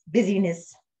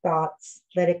busyness thoughts.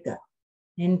 Let it go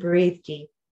and breathe deep.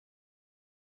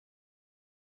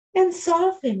 And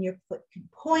soften. Your foot can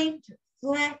point or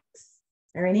flex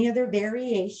or any other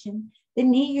variation. The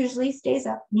knee usually stays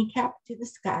up, kneecap to the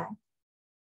sky.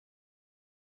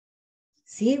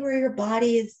 See where your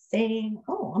body is saying,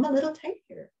 oh, I'm a little tight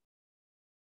here.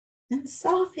 And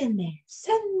soften there.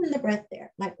 Send the breath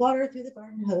there, like water through the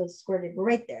garden hose, squirted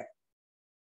right there.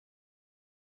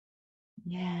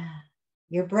 Yeah.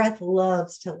 Your breath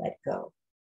loves to let go.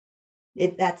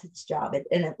 That's its job.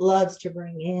 And it loves to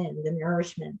bring in the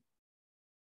nourishment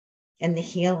and the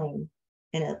healing.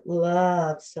 And it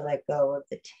loves to let go of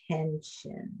the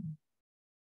tension,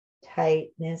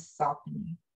 tightness,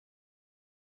 softening.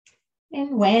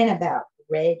 And when about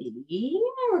ready,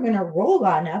 we're going to roll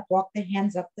on up, walk the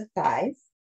hands up the thighs.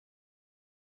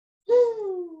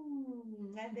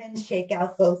 And then shake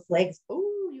out both legs.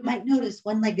 Oh, you might notice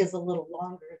one leg is a little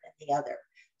longer than the other.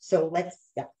 So let's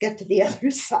get to the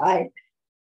other side.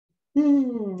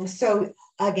 So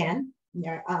again,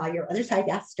 your other side,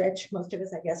 stretch. Most of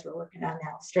us, I guess, we're working on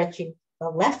now, stretching the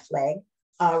left leg,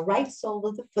 right sole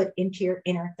of the foot into your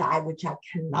inner thigh, which I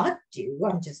cannot do.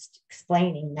 I'm just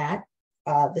explaining that.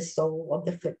 The sole of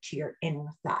the foot to your inner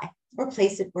thigh, or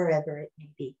place it wherever it may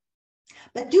be.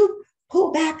 But do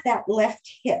pull back that left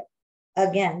hip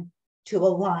again to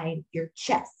align your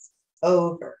chest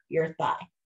over your thigh.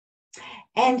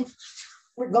 And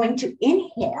we're going to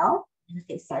inhale,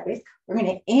 face sideways. We're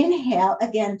going to inhale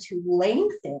again to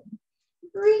lengthen,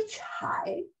 reach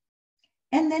high,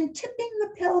 and then tipping the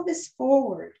pelvis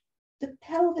forward. The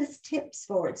pelvis tips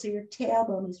forward, so your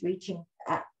tailbone is reaching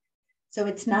back. So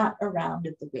it's not around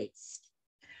at the waist.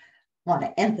 Want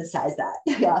to emphasize that.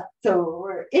 Yeah. So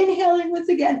we're inhaling once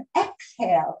again,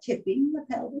 exhale, tipping the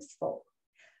pelvis forward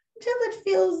until it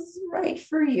feels right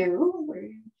for you.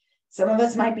 Some of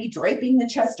us might be draping the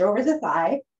chest over the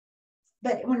thigh,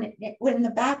 but when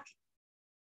the back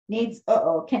needs,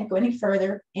 can't go any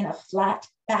further in a flat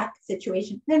back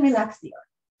situation, then relax the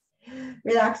arm,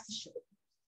 relax the shoulder,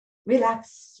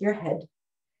 relax your head,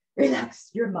 relax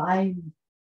your mind.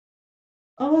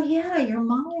 Oh yeah, your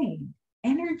mind,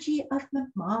 energy of the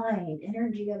mind,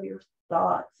 energy of your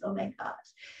thoughts. Oh my gosh.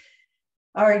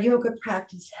 Our yoga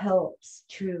practice helps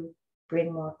to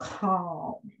bring more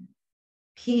calm and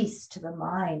peace to the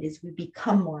mind as we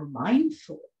become more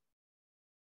mindful.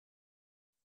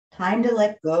 Time to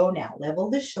let go now. Level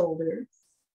the shoulders.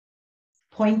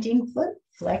 Pointing foot,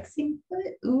 flexing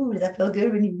foot. Ooh, does that feel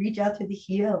good when you reach out to the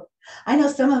heel? I know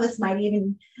some of us might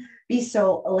even be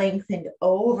so lengthened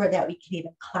over that we can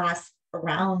even clasp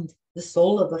around the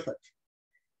sole of the foot.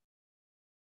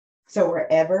 So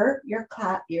wherever your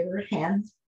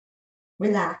hands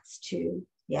relax to,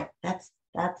 yeah, that's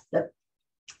the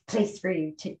place for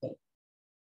you today.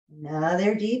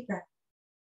 Another deep breath.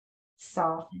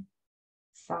 Soften,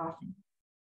 soften.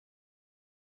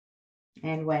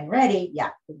 And when ready, yeah,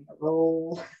 we're gonna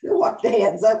roll, walk the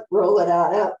hands up, roll it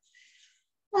on up.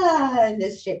 And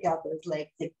just shake out those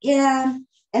legs again.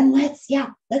 And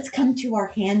let's come to our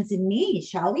hands and knees,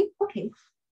 shall we? Okay,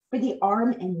 for the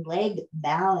arm and leg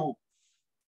balance.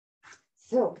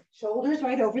 So shoulders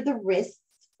right over the wrists,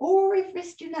 or if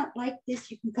wrists do not like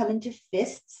this, you can come into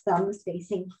fists, thumbs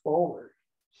facing forward.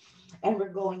 And we're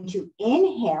going to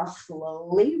inhale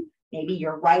slowly, maybe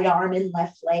your right arm and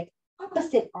left leg,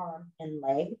 opposite arm and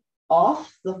leg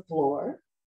off the floor.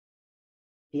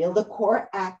 Feel the core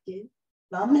active.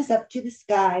 Thumb is up to the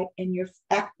sky and your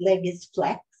back leg is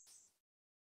flexed.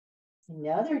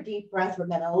 Another deep breath. We're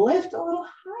going to lift a little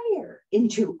higher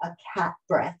into a cat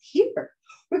breath here.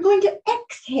 We're going to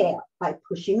exhale by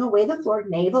pushing away the floor,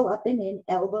 navel up and in,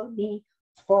 elbow, knee,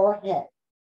 forehead.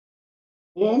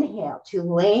 Inhale to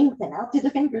lengthen out through the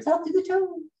fingers, out through the toes.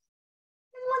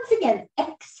 And once again,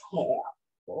 exhale,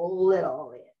 pull it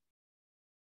all in.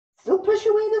 Still push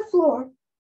away the floor.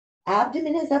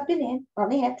 Abdomen is up and in on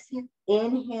the exhale.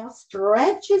 Inhale,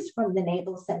 stretches from the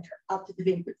navel center out to the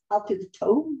fingers, out to the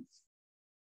toes.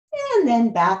 And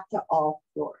then back to all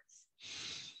fours.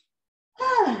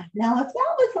 Now, if that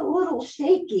was a little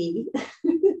shaky,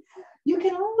 you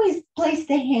can always place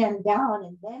the hand down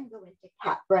and then go into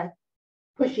cat breath,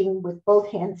 pushing with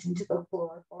both hands into the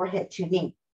floor, forehead to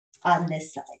knee on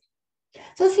this side.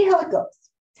 So let's see how it goes.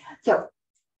 So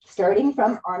starting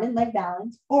from arm and leg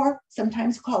balance, or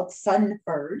sometimes called sun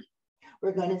bird,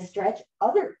 we're going to stretch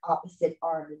other opposite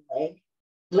arm and leg,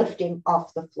 lifting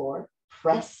off the floor,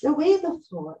 press away the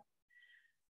floor.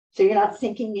 So you're not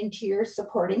sinking into your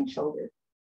supporting shoulder.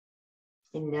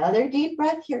 Another deep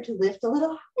breath here to lift a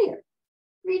little higher,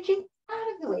 reaching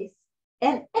out of the waist.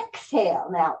 And exhale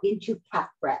now into cat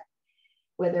breath,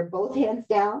 whether both hands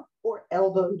down or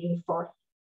elbow, knee, forehead.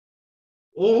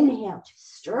 Inhale to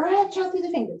stretch out through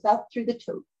the fingers, out through the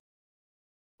toes.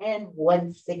 And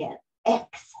once again,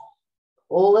 exhale,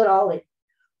 pull it all in,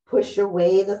 push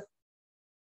away the,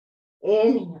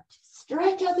 inhale to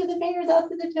stretch out through the fingers, out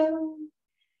through the toes.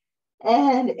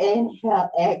 And inhale,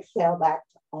 exhale back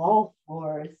to all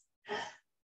fours.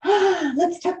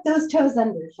 Let's tuck those toes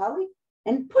under, shall we?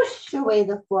 And push away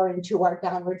the floor into our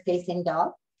downward facing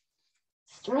dog.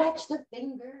 Stretch the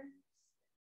fingers,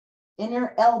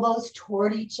 inner elbows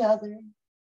toward each other.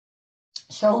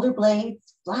 Shoulder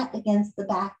blades flat against the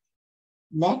back.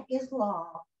 Neck is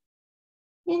long.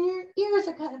 And your ears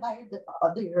are kind of by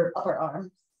your upper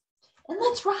arms. And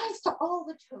let's rise to all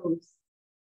the toes.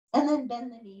 And then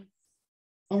bend the knees.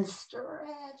 And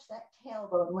stretch that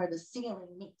tailbone where the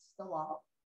ceiling meets the wall.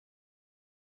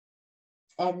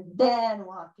 And then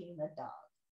walking the dog.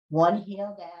 One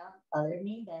heel down, other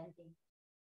knee bending.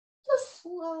 Just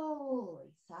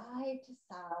slowly, side to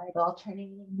side,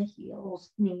 alternating the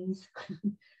heels, knees.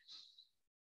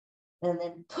 And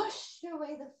then push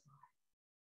away the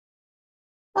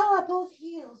floor. Both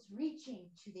heels reaching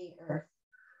to the earth.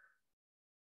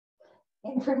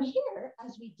 And from here,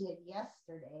 as we did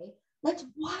yesterday, let's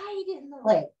widen the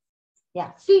legs.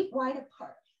 Yeah, feet wide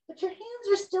apart. But your hands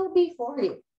are still before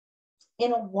you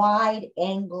in a wide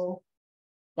angle,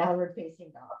 downward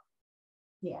facing dog.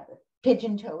 Yeah, the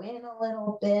pigeon toe in a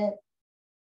little bit.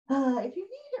 If you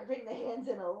need to bring the hands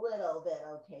in a little bit,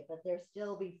 okay, but they're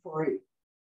still before you.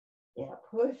 Yeah,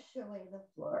 push away the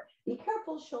floor. Be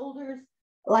careful, shoulders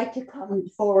like to come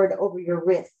forward over your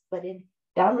wrists, but in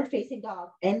downward facing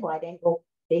dog and wide angle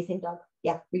facing dog,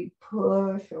 yeah, we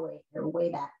push away, you're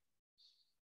way back.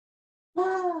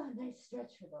 Nice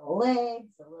stretch for the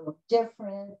legs, a little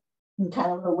different, and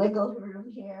kind of a wiggle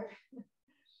room here.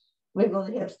 Wiggle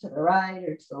the hips to the right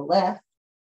or to the left.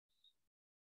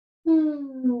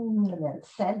 And then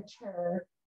center.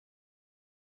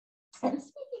 And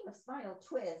speaking of spinal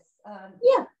twists,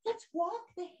 yeah, let's walk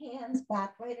the hands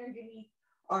back right underneath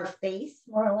our face,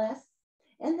 more or less.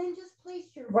 And then just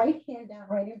place your right hand down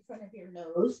right in front of your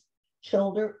nose,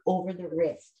 shoulder over the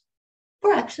wrist,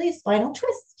 for actually a spinal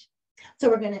twist. So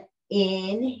we're going to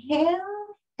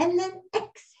inhale and then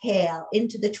exhale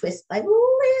into the twist by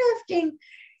lifting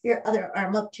your other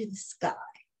arm up to the sky.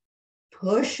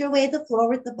 Push away the floor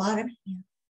with the bottom hand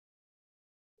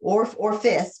or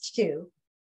fist too.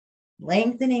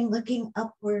 Lengthening, looking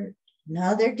upward.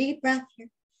 Another deep breath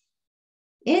here.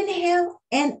 Inhale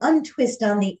and untwist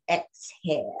on the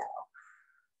exhale.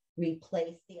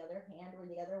 Replace the other hand where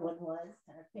the other one was.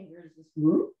 Kind of fingers just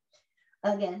move.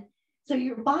 Again. So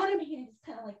your bottom hand is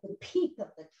kind of like the peak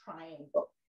of the triangle.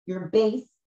 Your base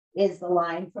is the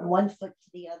line from one foot to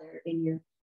the other, and your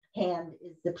hand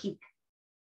is the peak.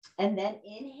 And then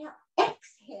inhale,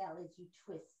 exhale as you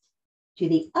twist to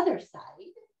the other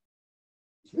side.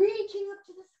 Reaching up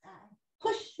to the sky,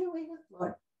 push away the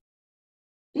floor.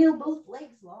 Feel both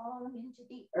legs long into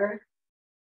the earth.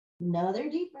 Another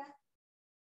deep breath.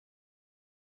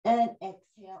 And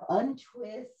exhale,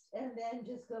 untwist, and then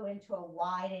just go into a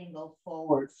wide angle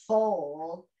forward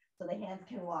fold. So the hands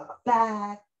can walk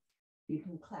back. You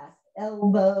can clasp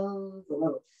elbows, a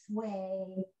little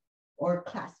sway, or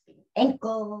clasping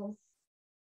ankles.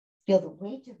 Feel the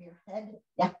weight of your head.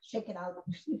 Yeah, shake it out.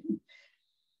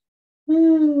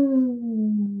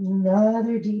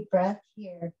 Another deep breath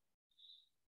here.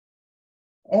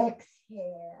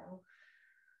 Exhale.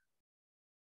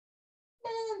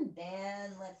 And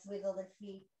then let's wiggle the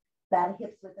feet, bow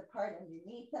hips width apart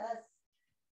underneath us.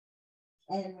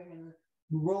 And we're going to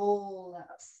roll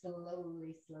up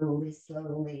slowly, slowly,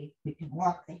 slowly. We can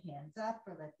walk the hands up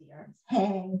or let the arms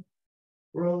hang.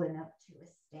 Rolling up to a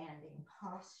standing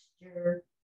posture.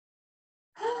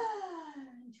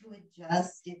 To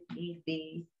adjust if need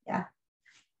be. Yeah.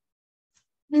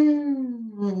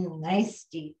 Nice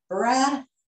deep breath.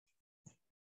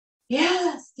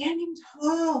 Yeah, standing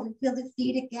tall. We feel the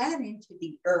feet again into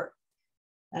the earth.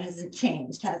 That hasn't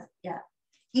changed, has it? Yeah.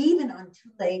 Even on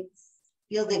two legs,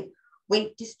 feel the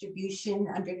weight distribution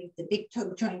underneath the big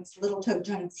toe joints, little toe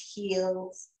joints,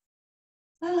 heels.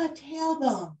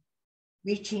 Tailbone,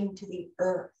 reaching to the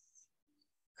earth.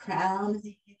 Crown of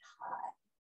the head high.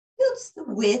 Feel just the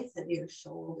width of your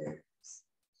shoulders.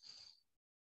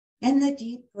 And the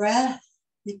deep breath.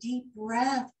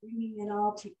 Bringing it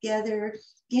all together,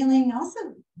 feeling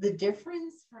also the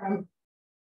difference from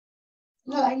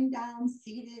lying down,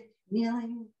 seated,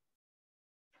 kneeling,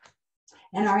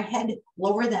 and our head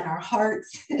lower than our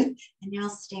hearts, and now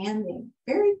standing.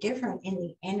 Very different in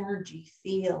the energy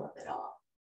feel of it all.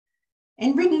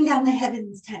 And bringing down the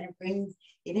heavens kind of brings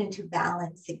it into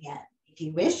balance again. If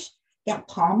you wish, yeah,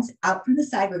 palms out from the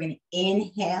side. We're going to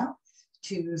inhale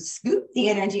to scoop the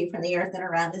energy from the earth and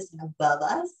around us and above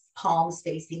us, palms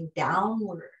facing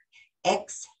downward,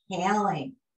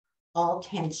 exhaling all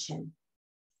tension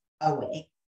away.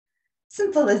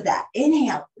 Simple as that.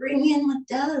 Inhale, bring in what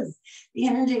does, the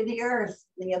energy of the earth,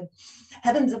 the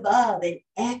heavens above, and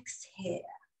exhale,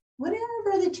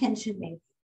 whatever the tension may be,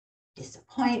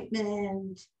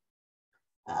 disappointment,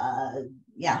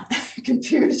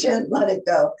 confusion, let it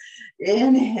go.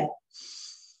 Inhale.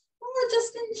 Or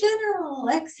just in general,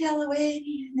 exhale away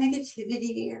any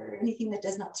negativity or anything that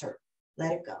does not serve.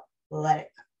 Let it go, let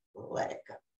it go, let it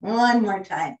go. One more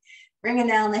time. Bringing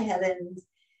down the heavens.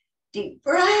 Deep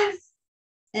breath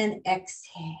and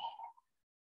exhale.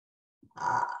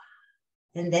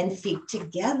 And then feet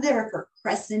together for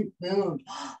crescent moon.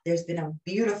 There's been a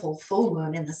beautiful full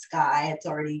moon in the sky. It's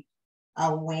already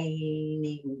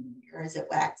waning, or is it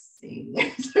waxing?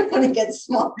 When it gets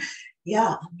small.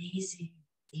 Yeah, amazing.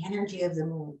 The energy of the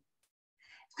moon.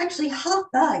 Actually,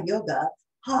 Hatha yoga,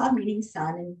 Ha meaning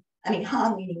sun, and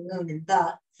Ha meaning moon, and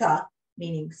Tha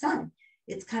meaning sun.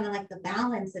 It's kind of like the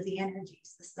balance of the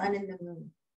energies, the sun and the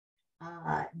moon,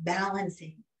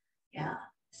 balancing. Yeah,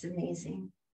 it's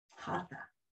amazing. Hatha.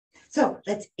 So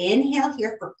let's inhale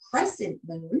here for crescent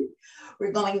moon.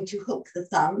 We're going to hook the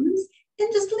thumbs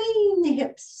and just lean the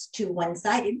hips to one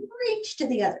side and reach to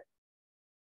the other.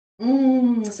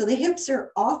 So the hips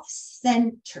are off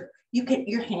center.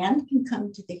 Your hand can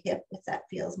come to the hip if that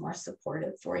feels more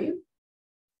supportive for you.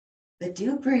 But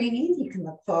do breathe. You can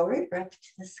look forward or up to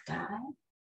the sky,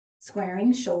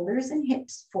 squaring shoulders and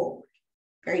hips forward.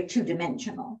 Very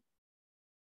two-dimensional.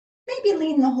 Maybe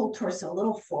lean the whole torso a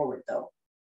little forward though.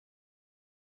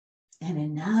 And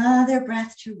another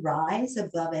breath to rise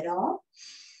above it all.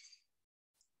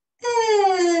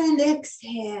 And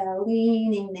exhale,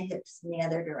 leaning the hips in the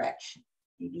other direction.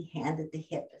 Maybe hand at the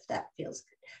hip if that feels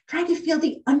good. Try to feel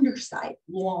the underside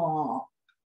long.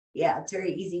 Yeah, it's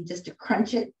very easy just to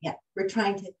crunch it. Yeah, we're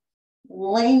trying to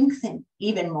lengthen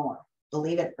even more,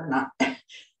 believe it or not.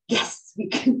 Yes, we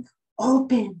can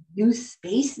open new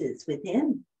spaces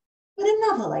within. What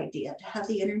a novel idea to have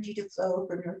the energy to flow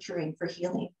for nurturing, for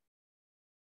healing.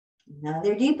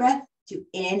 Another deep breath to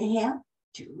inhale,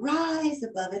 to rise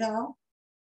above it all.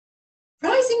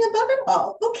 Rising above it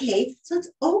all. Okay, so let's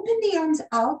open the arms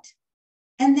out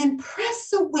and then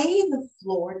press away the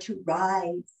floor to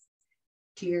rise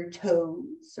to your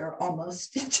toes or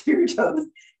almost to your toes.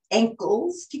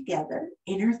 Ankles together.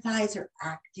 Inner thighs are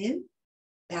active.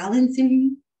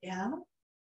 Balancing. Yeah.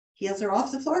 Heels are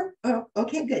off the floor. Oh,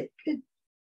 okay, good, good.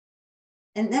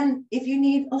 And then if you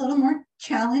need a little more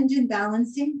challenge in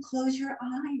balancing, close your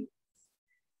eyes.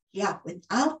 Yeah,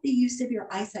 without the use of your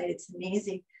eyesight, it's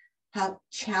amazing how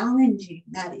challenging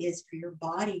that is for your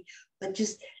body, but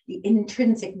just the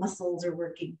intrinsic muscles are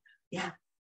working. Yeah,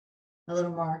 a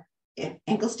little more. Yeah.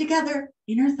 Ankles together,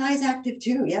 inner thighs active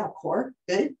too. Yeah, core,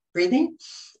 good, breathing.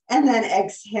 And then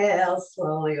exhale,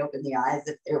 slowly open the eyes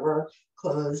if they were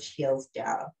closed, heels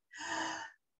down.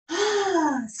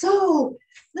 So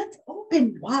let's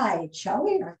open wide, shall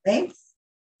we, our legs?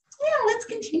 Yeah, let's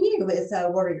continue with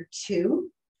Warrior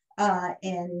Two.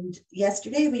 And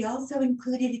yesterday we also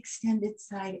included extended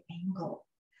side angle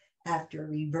after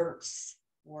reverse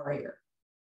warrior.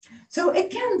 So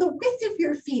again, the width of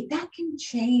your feet, that can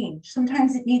change.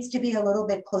 Sometimes it needs to be a little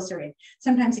bit closer in.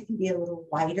 Sometimes it can be a little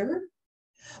wider,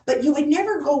 but you would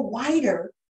never go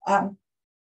wider.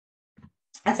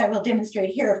 As I will demonstrate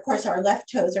here, of course, our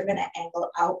left toes are going to angle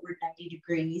outward 90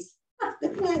 degrees.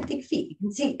 Look at my big feet, you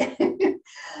can see.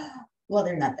 Well,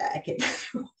 they're not that. I can.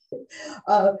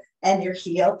 And your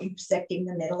heel intersecting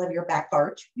the middle of your back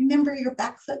arch. Remember your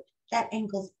back foot, that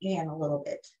angles in a little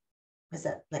bit. Was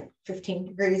that like 15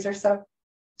 degrees or so?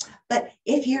 But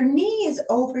if your knee is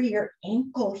over your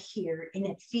ankle here and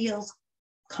it feels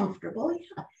comfortable,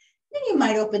 yeah, then you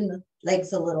might open the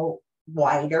legs a little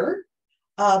wider.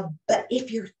 But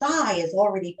if your thigh is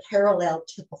already parallel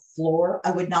to the floor,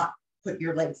 I would not put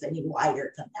your legs any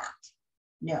wider than that.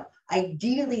 No,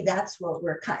 ideally, that's what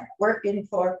we're kind of working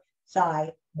for,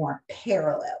 thigh more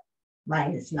parallel.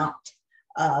 Mine is not,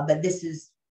 but this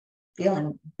is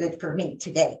feeling good for me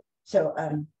today. So,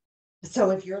 so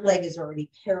if your leg is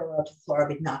already parallel to the floor, I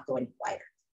would not go any wider.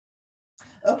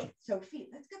 Okay, so feet,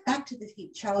 let's get back to the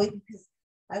feet, shall we? Because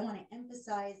I want to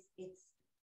emphasize it's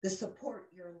the support,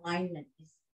 your alignment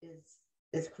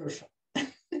is crucial.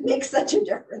 It makes such a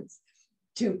difference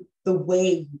to the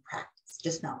way you practice,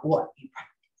 just not what you practice.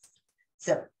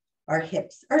 So our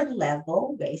hips are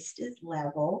level, waist is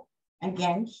level.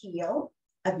 Again, heel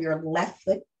of your left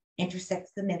foot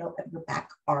intersects the middle of your back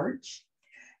arch.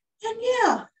 And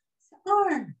yeah,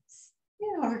 arms.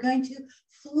 Yeah, we're going to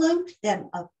float them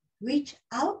up, reach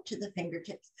out to the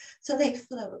fingertips so they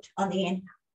float on the inhale.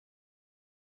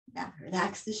 Now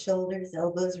relax the shoulders,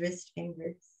 elbows, wrist,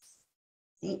 fingers.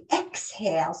 The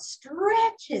exhale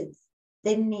stretches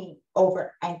the knee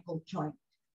over ankle joint.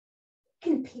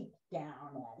 You can peek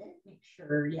down at it, make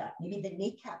sure, yeah, maybe the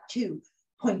kneecap too,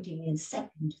 pointing in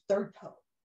second, third toe.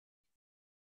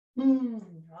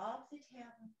 Drop the tail,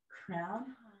 crown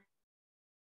high.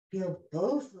 Feel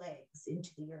both legs into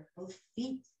the earth, both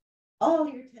feet, all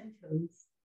your 10 toes.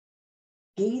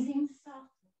 Gazing softly.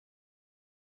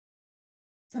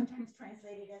 Sometimes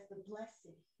translated as the blessed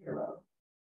hero.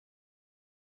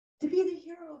 To be the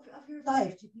hero of your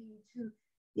life,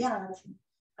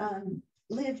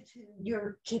 live to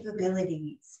your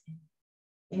capabilities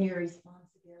and your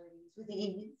responsibilities with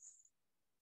ease,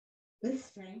 with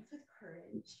strength, with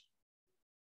courage,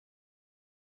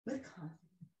 with confidence,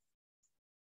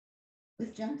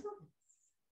 with gentleness.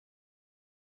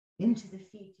 Into the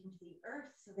feet, into the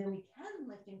earth, so then we can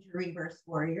lift into reverse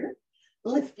warrior,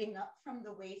 lifting up from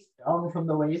the waist, down from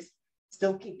the waist,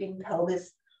 still keeping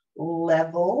pelvis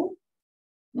level,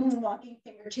 walking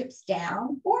fingertips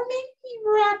down, or maybe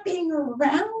wrapping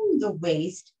around the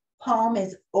waist, palm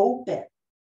is open,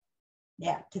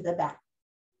 yeah, to the back.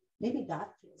 Maybe that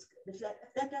feels good. If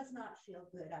that does not feel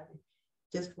good, I would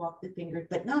just walk the fingers,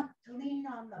 but not to lean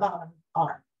on the bottom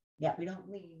arm. Yeah, we don't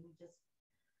lean, we just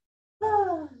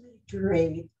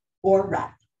drape or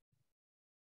wrap.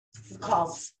 This is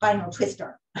called spinal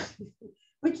twister,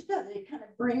 which does, it kind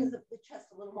of brings the chest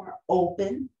a little more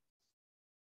open.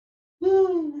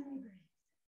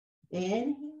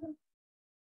 Inhale.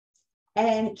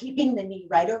 And keeping the knee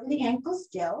right over the ankle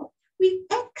still. We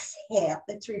exhale.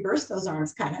 Let's reverse those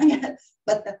arms kind of,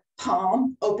 but the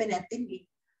palm open at the knee.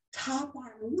 Top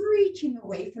arm reaching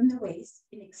away from the waist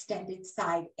in extended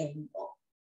side angle.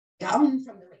 Down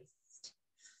from the waist.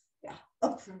 Yeah,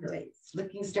 up from the waist.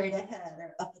 Looking straight ahead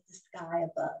or up at the sky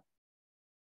above.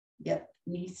 Yep,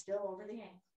 knee still over the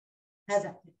ankle. How's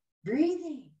that?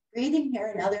 Breathing. Breathing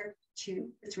here, another 2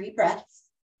 or 3 breaths.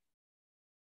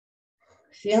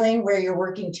 Feeling where you're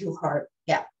working too hard.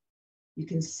 Yeah, you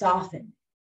can soften,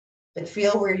 but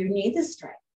feel where you need the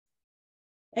strength.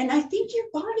 And I think your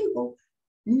body will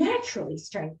naturally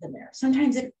strengthen there.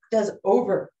 Sometimes it does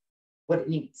over what it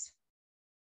needs.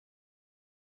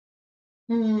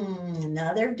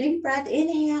 Another deep breath.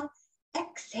 Inhale,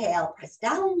 exhale, press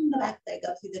down the back leg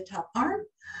up through the top arm.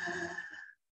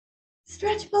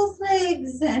 Stretch both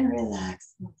legs and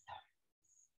relax.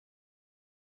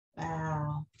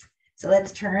 Wow. So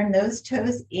let's turn those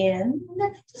toes in,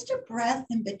 just a breath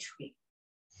in between.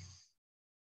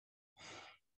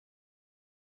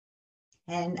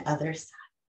 And other side.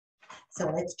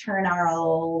 So let's turn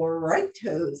our right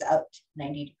toes out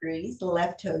 90 degrees,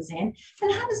 left toes in.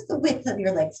 And how does the width of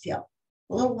your legs feel?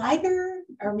 A little wider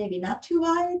or maybe not too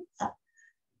wide?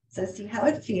 So see how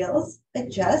it feels.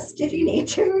 Adjust if you need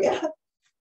to. Yeah.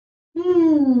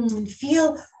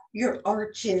 Feel your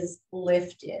arches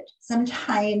lifted.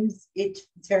 Sometimes it's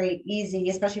very easy,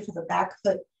 especially for the back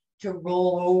foot, to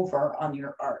roll over on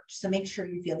your arch. So make sure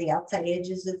you feel the outside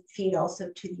edges of the feet also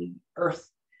to the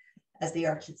earth as the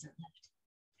arches are lifted.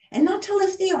 And not to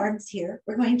lift the arms here.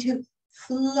 We're going to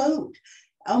float,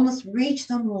 almost reach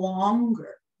them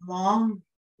longer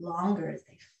as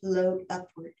they float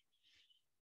upward.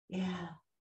 Yeah.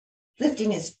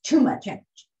 Lifting is too much energy.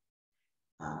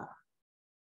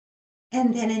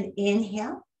 And then an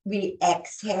inhale, we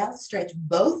exhale, stretch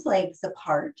both legs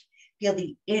apart. Feel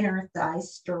the inner thigh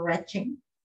stretching.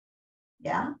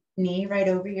 Yeah, knee right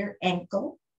over your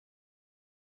ankle.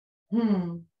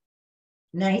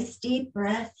 Nice deep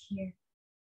breath here.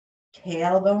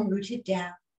 Tailbone rooted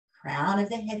down, crown of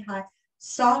the head high,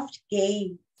 soft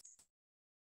gaze.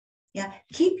 Yeah,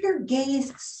 keep your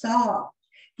gaze soft,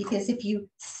 because if you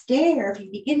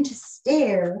begin to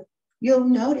stare, you'll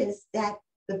notice that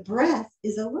the breath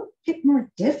is a little bit more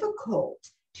difficult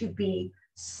to be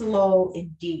slow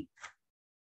and deep.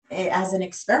 As an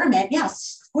experiment, yeah,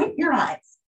 squint your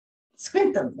eyes.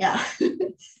 Squint them, yeah.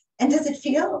 And does it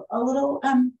feel a little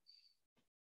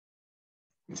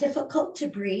difficult to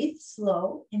breathe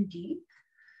slow and deep?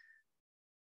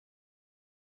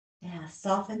 Yeah,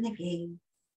 soften the gaze.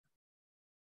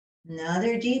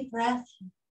 Another deep breath.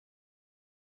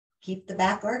 Keep the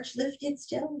back arch lifted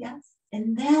still, yes.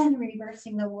 And then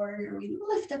reversing the warrior, we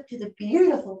lift up to the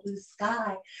beautiful blue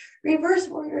sky. Reverse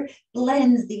warrior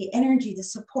blends the energy, the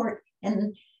support,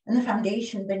 and the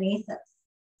foundation beneath us.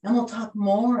 And we'll talk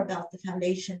more about the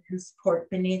foundation and support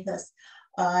beneath us.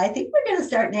 I think we're going to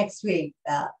start next week,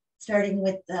 starting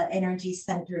with the energy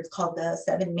centers called the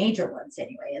 7 major ones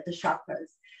anyway, of the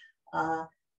chakras.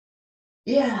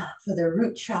 Yeah, for the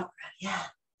root chakra, yeah,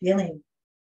 feeling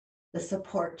the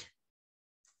support.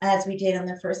 As we did on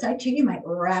the first side too, you might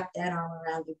wrap that arm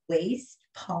around the waist.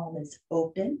 Palm is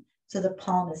open, so the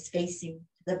palm is facing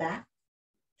the back.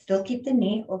 Still keep the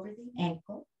knee over the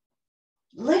ankle.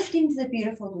 Lifting to the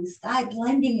beautiful blue sky,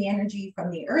 blending the energy from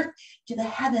the earth to the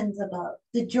heavens above,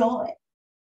 the joy.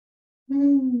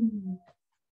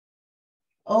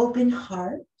 Open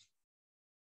heart.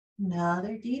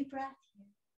 Another deep breath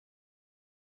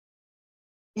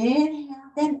here.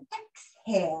 Inhale, then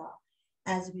exhale.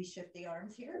 As we shift the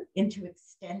arms here into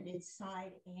extended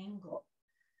side angle.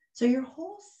 So your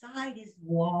whole side is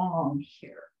long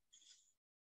here.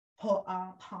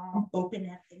 Palm open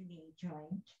at the knee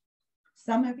joint.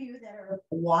 Some of you that are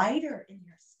wider in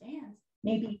your stance,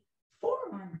 maybe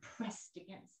forearm pressed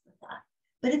against the thigh,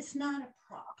 but it's not a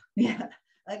prop. Yeah.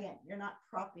 Again, you're not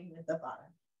propping with the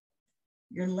bottom.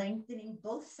 You're lengthening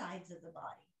both sides of the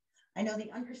body. I know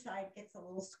the underside gets a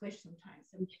little squished sometimes,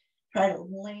 so try to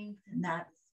lengthen that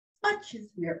as much as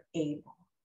we're able.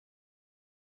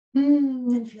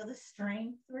 And feel the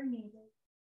strength where needed.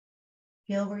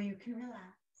 Feel where you can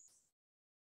relax.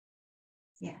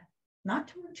 Yeah, not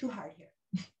to work too hard here.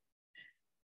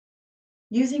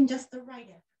 Using just the right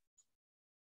effort.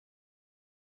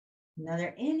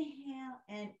 Another inhale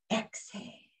and exhale.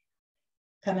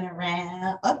 Coming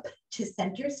around up to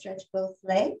center, stretch both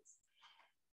legs.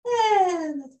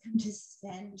 And let's come to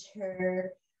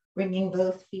center, bringing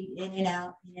both feet in and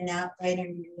out, right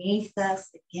underneath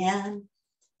us again.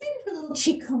 Maybe for a little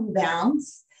qigong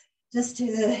bounce, just to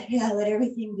let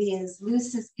everything be as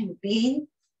loose as can be.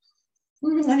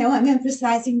 I know I'm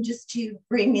emphasizing just to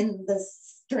bring in the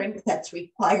strength that's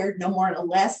required, no more, no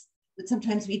less, but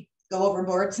sometimes we go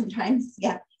overboard sometimes,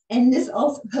 And this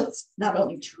also helps not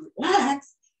only to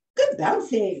relax, good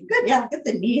bouncing, good, get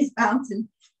the knees bouncing.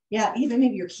 Even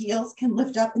maybe your heels can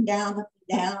lift up and down,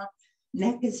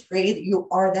 neck is free. You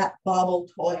are that bobble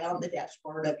toy on the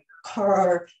dashboard of your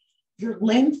car. Your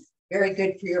lymph, very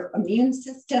good for your immune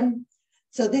system.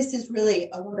 So this is really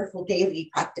a wonderful daily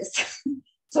practice.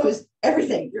 So is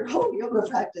everything, your whole yoga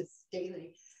practice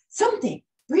daily. Something,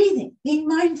 breathing, being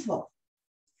mindful.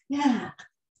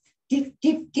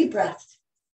 Deep breath.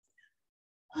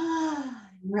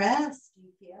 Rest, do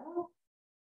you feel?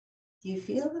 Do you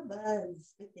feel the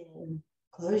buzz within?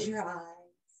 Close your eyes.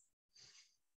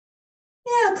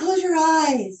 Close your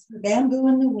eyes for bamboo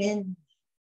in the wind.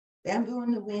 Bamboo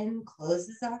in the wind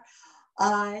closes our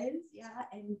eyes,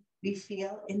 and we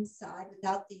feel inside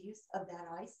without the use of that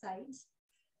eyesight.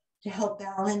 To help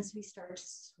balance, we start to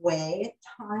sway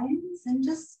at times and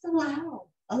just allow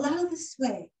the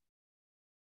sway.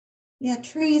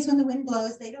 Trees, when the wind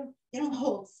blows, they don't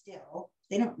hold still.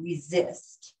 They don't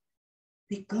resist.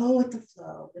 They go with the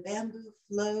flow. The bamboo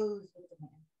flows with the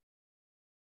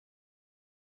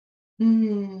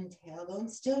wind. Tailbone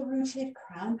still rooted,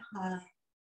 crown high.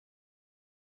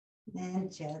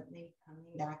 And gently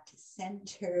coming back to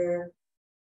center.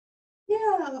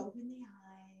 Open the eyes.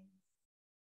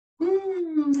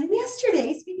 And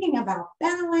yesterday, speaking about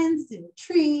balance and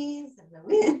trees and the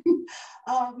wind,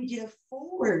 we did a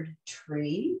forward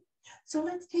tree. So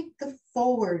let's take the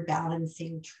forward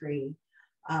balancing tree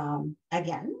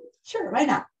again. Sure, why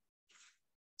not?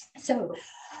 So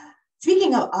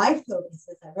speaking of eye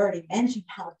focuses, I've already mentioned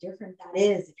how different that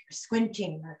is if you're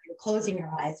squinting or if you're closing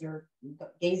your eyes or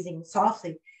gazing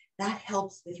softly. That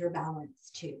helps with your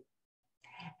balance too.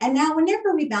 And now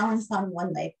whenever we balance on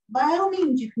one leg, by all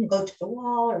means, you can go to the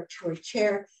wall or to a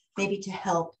chair, maybe to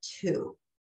help too.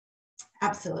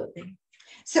 Absolutely.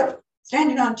 So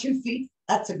standing on 2 feet,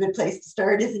 that's a good place to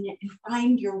start, isn't it? And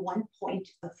find your one point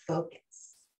of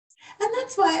focus. And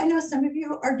that's why I know some of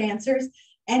you are dancers.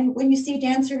 And when you see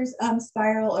dancers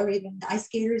spiral, or even ice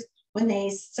skaters, when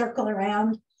they circle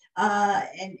around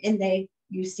and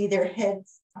you see their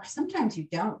heads, or sometimes you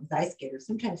don't with ice skaters.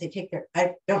 Sometimes they take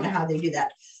I don't know how they do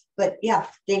that, but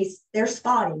they're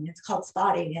spotting. It's called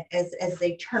spotting. As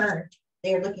they turn,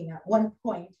 they are looking at one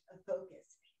point of focus.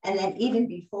 And then even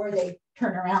before they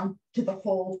turn around to the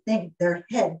whole thing, their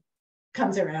head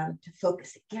comes around to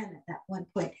focus again at that one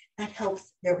point. That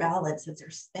helps their balance as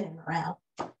they're spinning around.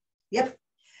 Yep.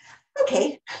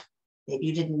 Okay. Maybe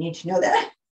you didn't need to know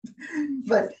that.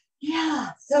 But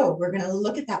so we're going to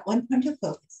look at that one point of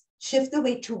focus. Shift the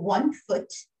weight to 1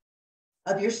 foot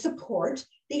of your support.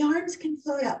 The arms can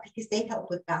float up because they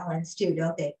help with balance too,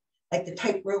 don't they? Like the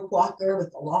tightrope walker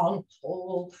with the long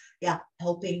pole.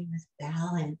 Helping with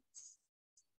balance.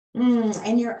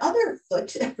 And your other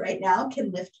foot right now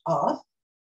can lift off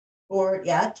or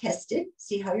test it.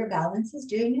 See how your balance is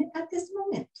doing it at this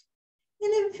moment.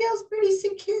 And it feels pretty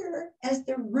secure as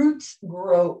the roots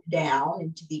grow down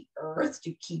into the earth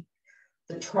to keep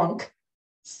the trunk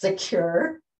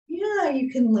secure. You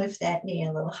can lift that knee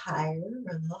a little higher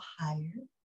or a little higher.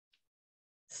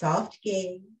 Soft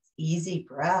gaze, easy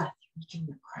breath, reaching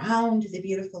the crown to the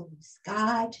beautiful blue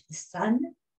sky, to the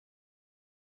sun.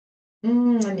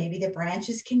 And maybe the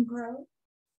branches can grow.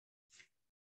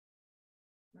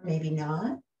 Or maybe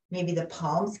not. Maybe the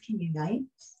palms can unite.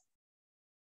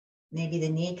 Maybe the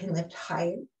knee can lift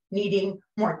higher. Needing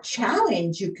more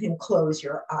challenge, you can close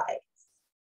your eyes.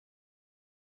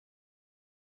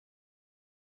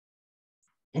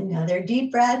 Another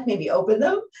deep breath, maybe open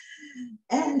them.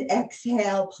 And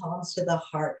exhale, palms to the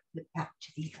heart, back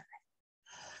to the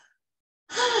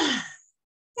earth.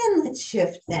 And let's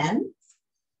shift then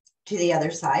to the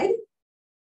other side.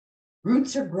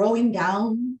 Roots are growing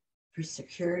down for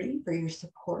security, for your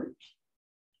support.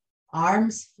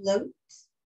 Arms float.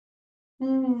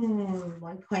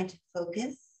 1 point of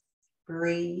focus.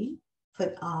 Breathe.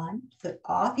 Foot on, foot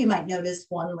off. You might notice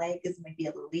one leg is maybe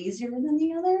a little easier than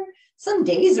the other. Some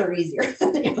days are easier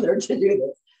than the other to do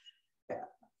this.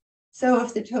 So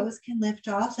if the toes can lift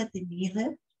off, let the knee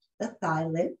lift, the thigh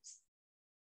lifts.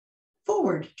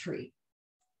 Forward tree.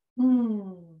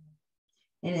 And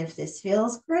if this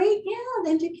feels great,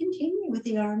 then to continue with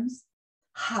the arms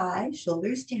High,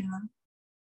 shoulders down.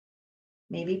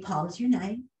 Maybe palms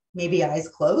unite. Maybe eyes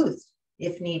closed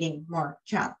if needing more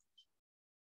challenge.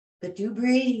 But do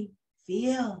breathe.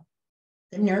 Feel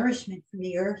the nourishment from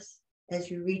the earth as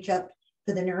you reach up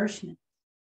for the nourishment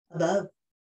above.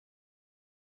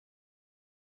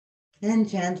 Then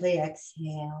gently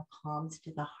exhale, palms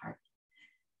to the heart,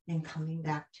 and coming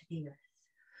back to the earth.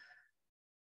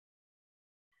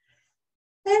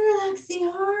 Then relax the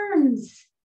arms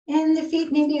and the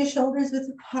feet, maybe your shoulders width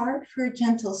apart for a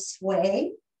gentle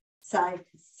sway, side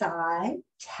to side,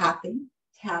 tapping,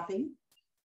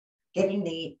 getting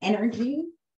the energy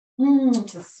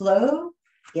to flow.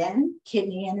 Again,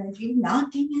 kidney energy,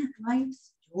 knocking at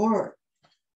life's door.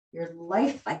 Your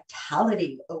life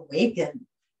vitality awaken.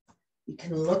 You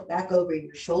can look back over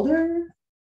your shoulder,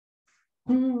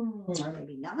 or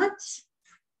maybe not.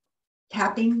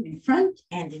 Tapping in front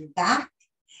and in back.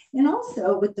 And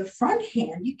also with the front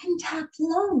hand, you can tap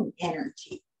lung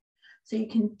energy. So you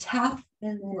can tap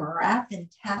and then wrap and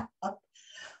tap up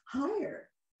higher.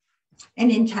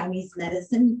 And in Chinese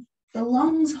medicine, the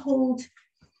lungs hold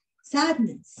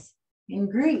sadness and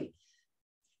grief.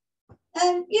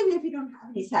 And even if you don't have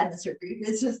any sadness or grief,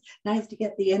 it's just nice to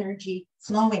get the energy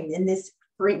flowing. And this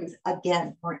brings,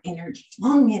 again, more energy,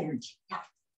 lung energy, yeah,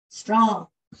 strong.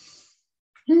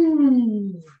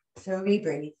 So we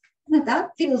breathe. And if that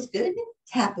feels good,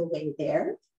 tap away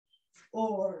there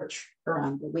or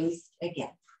around the waist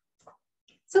again.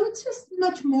 So it's just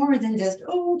much more than just,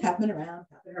 tapping around.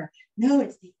 No,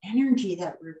 it's the energy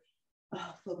that we're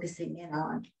focusing in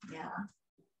on. Yeah.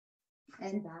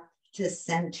 And back to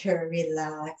center,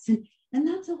 relax. And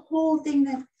that's a whole thing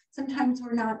that sometimes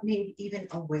we're not maybe even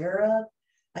aware of.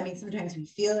 I mean, sometimes we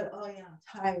feel it. Oh, yeah, I'm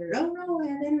tired. Oh, no, I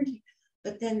have energy.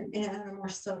 But then on a more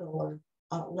subtle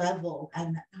level,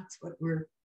 and that's what we're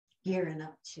gearing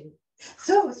up to.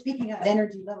 So speaking of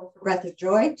energy level for Breath of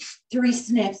Joy, 3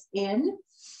 sniffs in,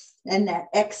 and that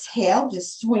exhale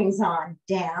just swings on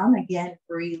down, again,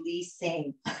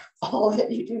 releasing all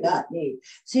that you do not need.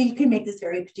 So you can make this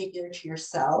very particular to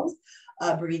yourselves,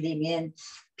 breathing in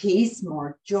peace,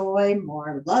 more joy,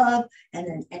 more love, and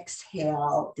then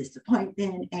exhale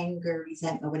disappointment, anger,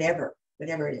 resentment, whatever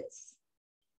it is.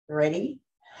 Ready?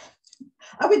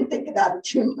 I wouldn't think about it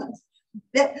too much.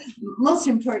 But most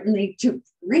importantly, to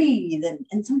breathe.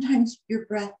 And sometimes your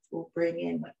breath will bring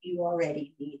in what you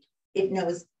already need. It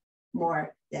knows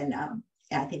more than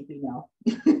I think we know.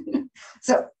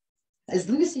 So as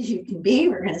loose as you can be,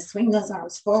 we're going to swing those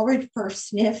arms forward. First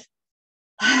sniff.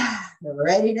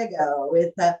 Ready to go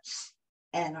with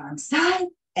an arm side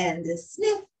and a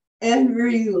sniff and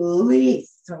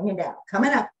release. Swinging down,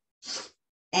 coming up.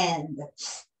 And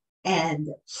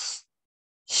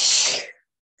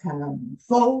come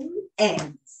forward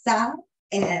and side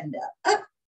and up.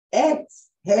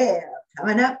 Exhale,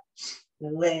 coming up a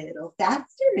little faster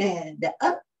and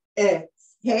up.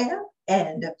 Exhale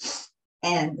and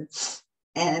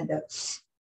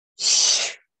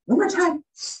one more time.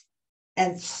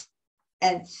 And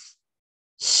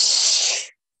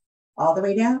all the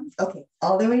way down. Okay,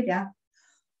 all the way down.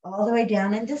 All the way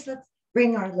down. And just let's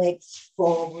bring our legs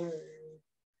forward.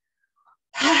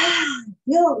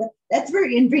 That's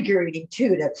very invigorating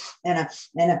too. You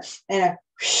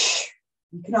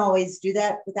can always do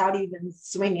that without even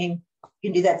swinging. You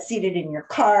can do that seated in your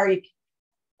car.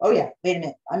 Oh yeah, wait a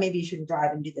minute. Maybe you shouldn't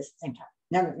drive and do this at the same time.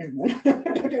 No, don't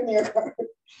do it in your car.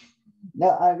 No,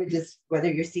 I would just,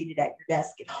 whether you're seated at your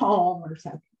desk at home or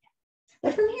something.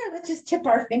 But from here, let's just tip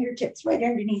our fingertips right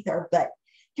underneath our butt,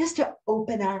 just to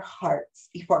open our hearts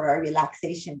before our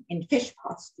relaxation in fish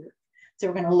posture. So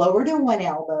we're going to lower to one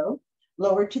elbow,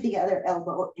 lower to the other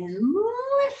elbow, and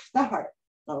lift the heart.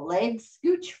 The legs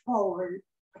scooch forward,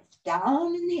 press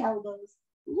down in the elbows,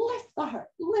 lift the heart,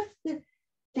 lift the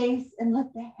face, and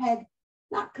let the head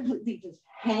not completely just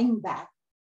hang back,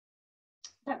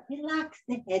 but relax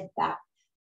the head back.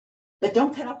 But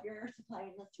don't cut off your air supply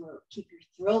in the throat. Keep your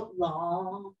throat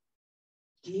long.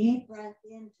 Deep breath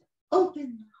in to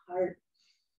open the heart.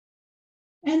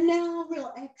 And now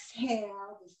we'll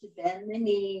exhale just to bend the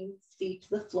knees, feet to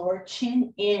the floor,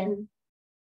 chin in.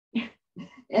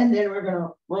 And then we're going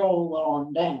to roll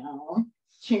on down,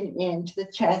 chin into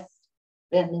the chest,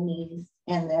 bend the knees,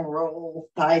 and then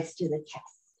roll thighs to the chest.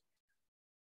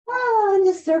 And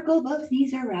just circle both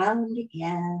knees around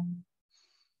again.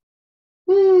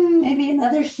 Maybe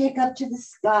another shake up to the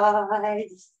sky,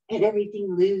 just get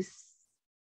everything loose.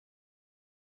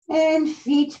 And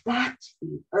feet back to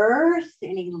the earth.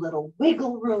 Any little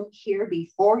wiggle room here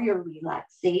before your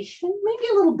relaxation. Maybe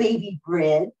a little baby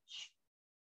bridge.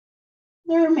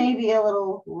 Or maybe a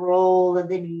little roll of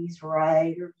the knees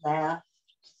right or left.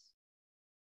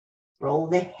 Roll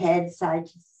the head side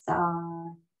to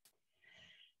side.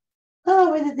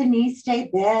 Oh, whether the knees stay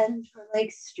bent or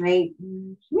legs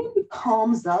straightened, maybe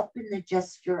palms up in the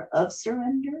gesture of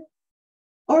surrender,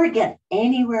 or again,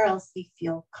 anywhere else you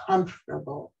feel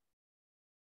comfortable.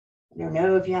 I don't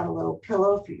know if you have a little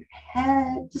pillow for your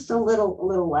head, just a little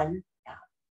one. Yeah.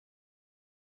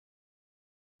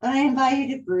 But I invite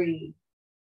you to breathe.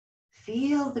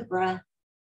 Feel the breath.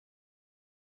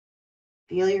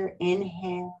 Feel your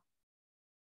inhale.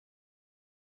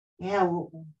 Yeah,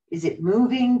 is it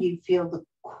moving? Do you feel the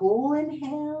cool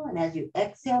inhale? And as you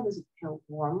exhale, does it feel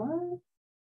warmer?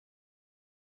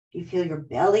 Do you feel your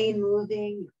belly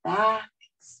moving, your back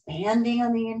expanding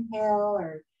on the inhale,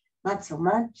 or not so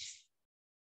much?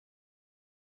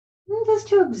 Just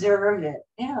to observe it.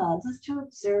 Yeah, just to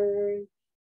observe.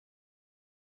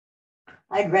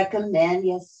 I'd recommend,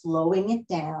 yes, slowing it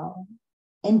down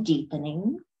and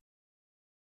deepening.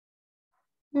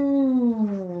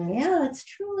 Yeah, it's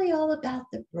truly all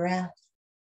about the breath.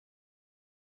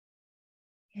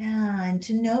 Yeah, and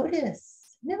to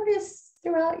notice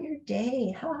throughout your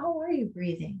day, how are you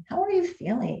breathing? How are you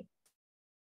feeling?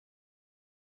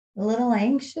 A little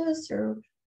anxious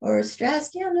or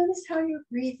stressed? Yeah, notice how you're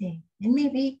breathing and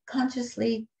maybe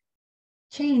consciously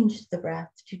change the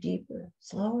breath to deeper,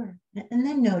 slower, and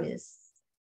then notice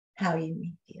how you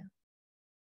may feel.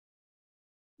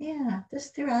 Yeah,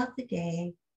 just throughout the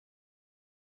day.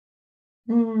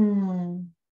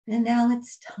 And now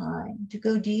it's time to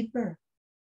go deeper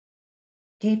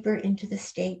into the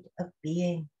state of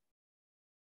being.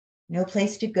 No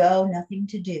place to go, nothing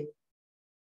to do.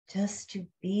 Just to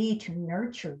be, to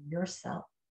nurture yourself.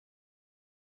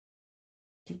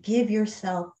 To give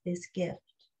yourself this gift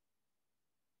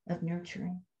of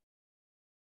nurturing,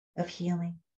 of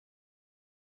healing.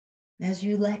 As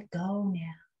you let go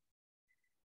now.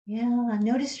 Yeah,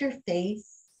 notice your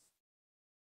face,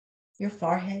 your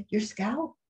forehead, your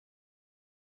scalp.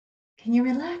 Can you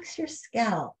relax your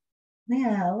scalp?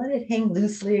 Yeah, let it hang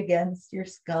loosely against your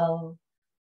skull.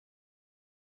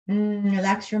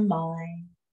 Relax your mind.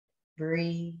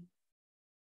 Breathe.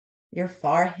 Your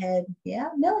forehead, yeah,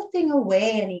 melting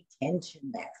away any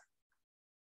tension there.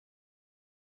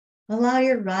 Allow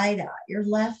your right eye, your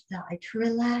left eye to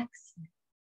relax.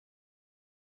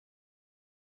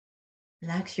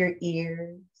 Relax your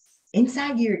ears,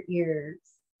 inside your ears.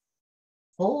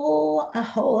 A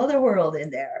whole other world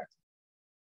in there.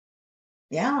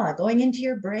 Yeah, going into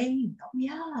your brain. Oh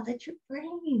yeah, let your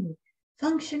brain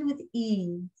function with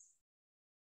ease.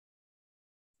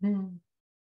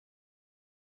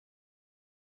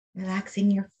 Relaxing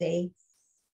your face,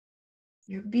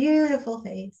 your beautiful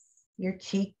face, your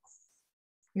cheeks,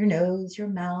 your nose, your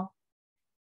mouth,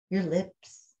 your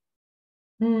lips,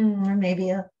 or maybe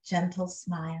a gentle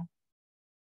smile.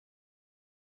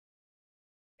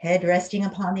 Head resting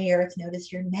upon the earth,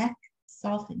 notice your neck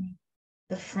softening,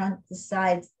 the front, the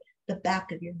sides, the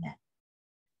back of your neck.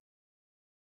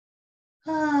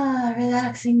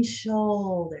 Relaxing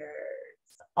shoulders.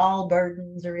 All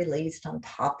burdens are released on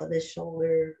top of the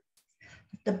shoulders.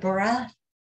 The breath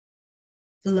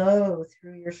flow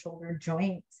through your shoulder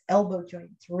joints, elbow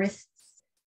joints, wrists.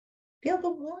 Feel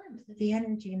the warmth of the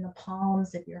energy in the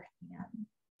palms of your hands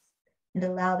and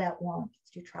allow that warmth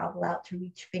to travel out through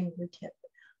each fingertip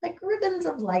like ribbons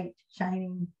of light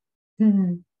shining.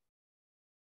 Feel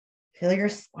your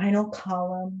spinal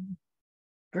column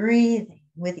breathing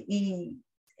with ease,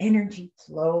 energy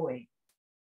flowing.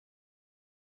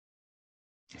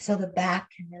 So the back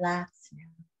can relax now.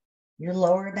 Your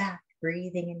lower back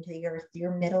breathing into the earth,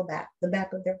 your middle back, the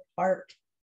back of their heart.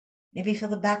 Maybe feel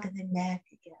the back of the neck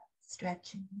again,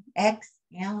 stretching,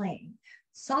 exhaling,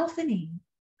 softening.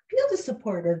 Feel the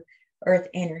support of earth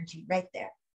energy right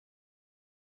there.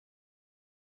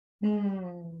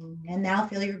 And now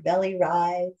feel your belly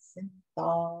rise and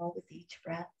fall with each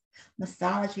breath,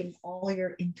 massaging all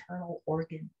your internal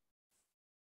organs,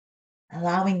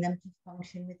 allowing them to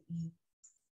function with ease.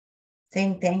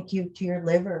 Saying thank you to your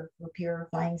liver for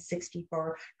purifying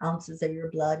 64 ounces of your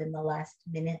blood in the last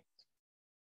minute.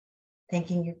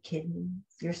 Thanking your kidneys,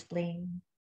 your spleen.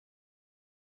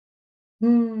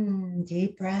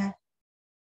 Deep breath.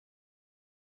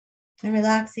 And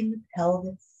relaxing the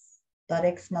pelvis,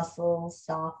 buttocks muscles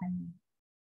soften.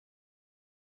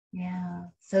 Yeah,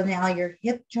 so now your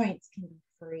hip joints can be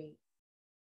free.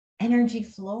 Energy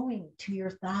flowing to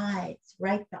your thighs,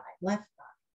 right thigh, left thigh.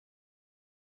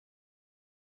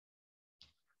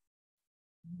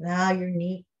 Allow your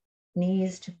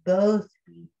knees to both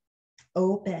be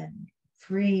open,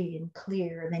 free, and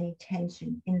clear of any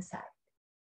tension inside.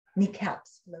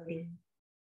 Kneecaps floating.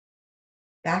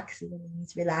 Backs of the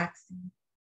knees relaxing.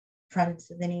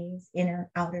 fronts of the knees, inner,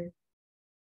 outer.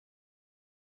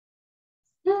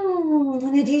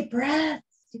 And a deep breath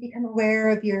to become aware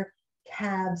of your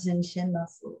calves and shin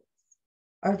muscles.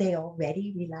 Are they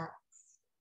already relaxed?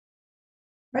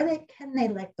 Or can they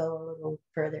let go a little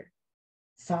further?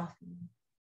 Soften.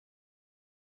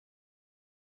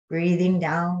 Breathing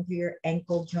down through your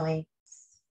ankle joints,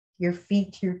 your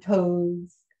feet, your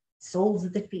toes, soles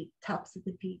of the feet, tops of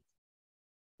the feet.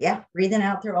 Yeah, breathing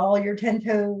out through all your 10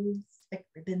 toes, like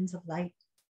ribbons of light.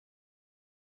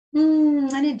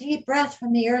 And a deep breath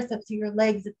from the earth up through your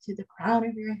legs, up to the crown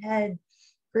of your head.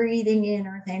 Breathing in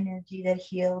earth energy that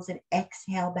heals, and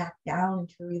exhale back down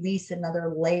to release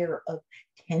another layer of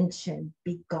tension.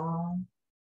 Be gone.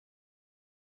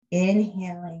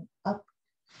 Inhaling up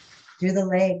through the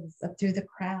legs, up through the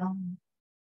crown,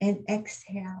 and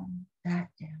exhale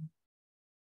back down.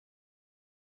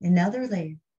 Another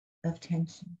layer of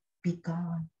tension. Be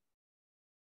gone.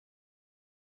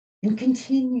 And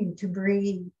continue to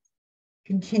breathe.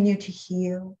 Continue to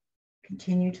heal.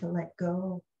 Continue to let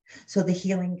go, so the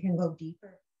healing can go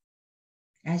deeper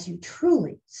as you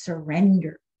truly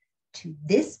surrender to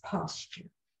this posture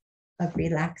of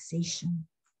relaxation.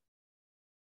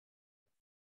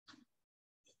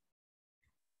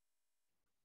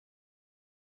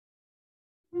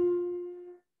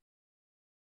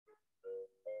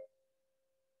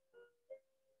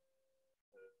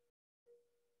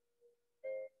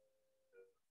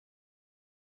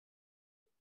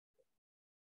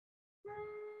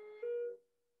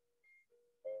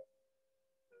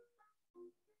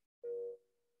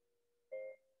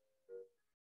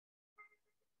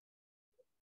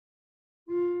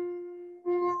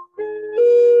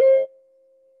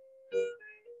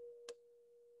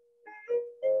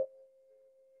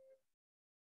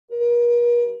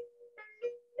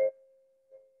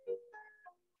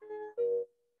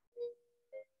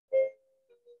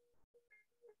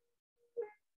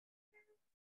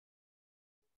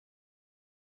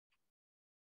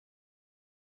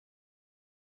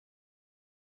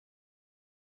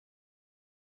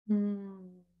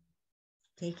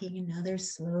 Taking another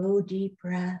slow, deep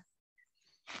breath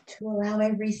to allow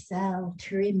every cell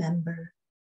to remember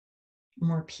a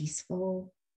more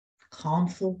peaceful,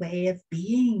 calmful way of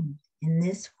being in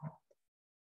this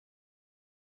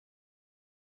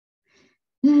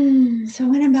world. So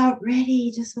when about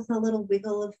ready, just with a little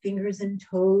wiggle of fingers and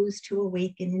toes to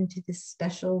awaken into this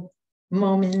special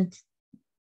moment.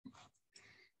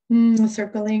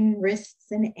 Circling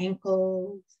wrists and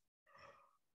ankles.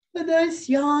 A nice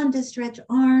yawn to stretch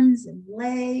arms and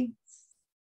legs.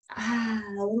 A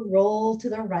little roll to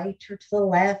the right or to the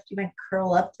left. You might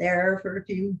curl up there for a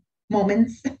few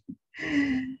moments.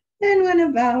 And when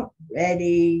about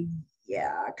ready,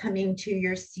 coming to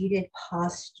your seated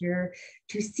posture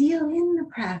to seal in the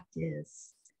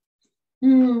practice.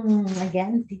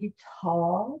 Again, seated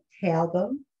tall,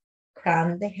 tailbone,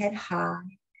 crown of the head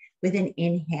high. With an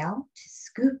inhale to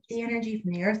scoop the energy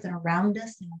from the earth and around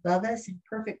us and above us in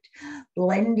perfect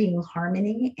blending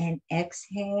harmony, and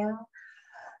exhale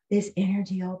this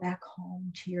energy all back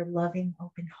home to your loving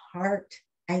open heart.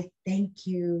 I thank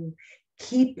you.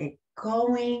 Keep it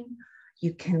going.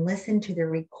 You can listen to the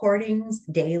recordings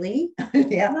daily.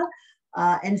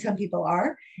 And some people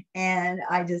are. And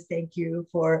I just thank you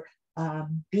for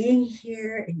being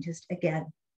here and just,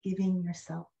 again, giving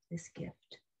yourself this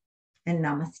gift. And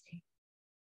namaste.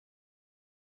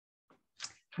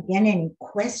 Again, any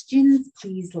questions,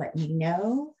 please let me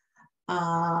know.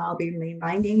 I'll be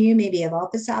reminding you maybe of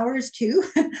office hours too.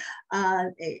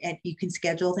 And you can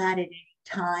schedule that at any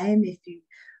time if you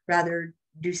rather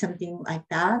do something like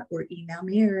that, or email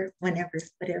me, or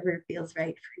whatever feels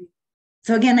right for you.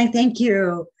 So again, I thank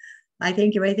you. I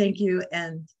thank you,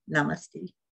 and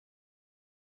namaste.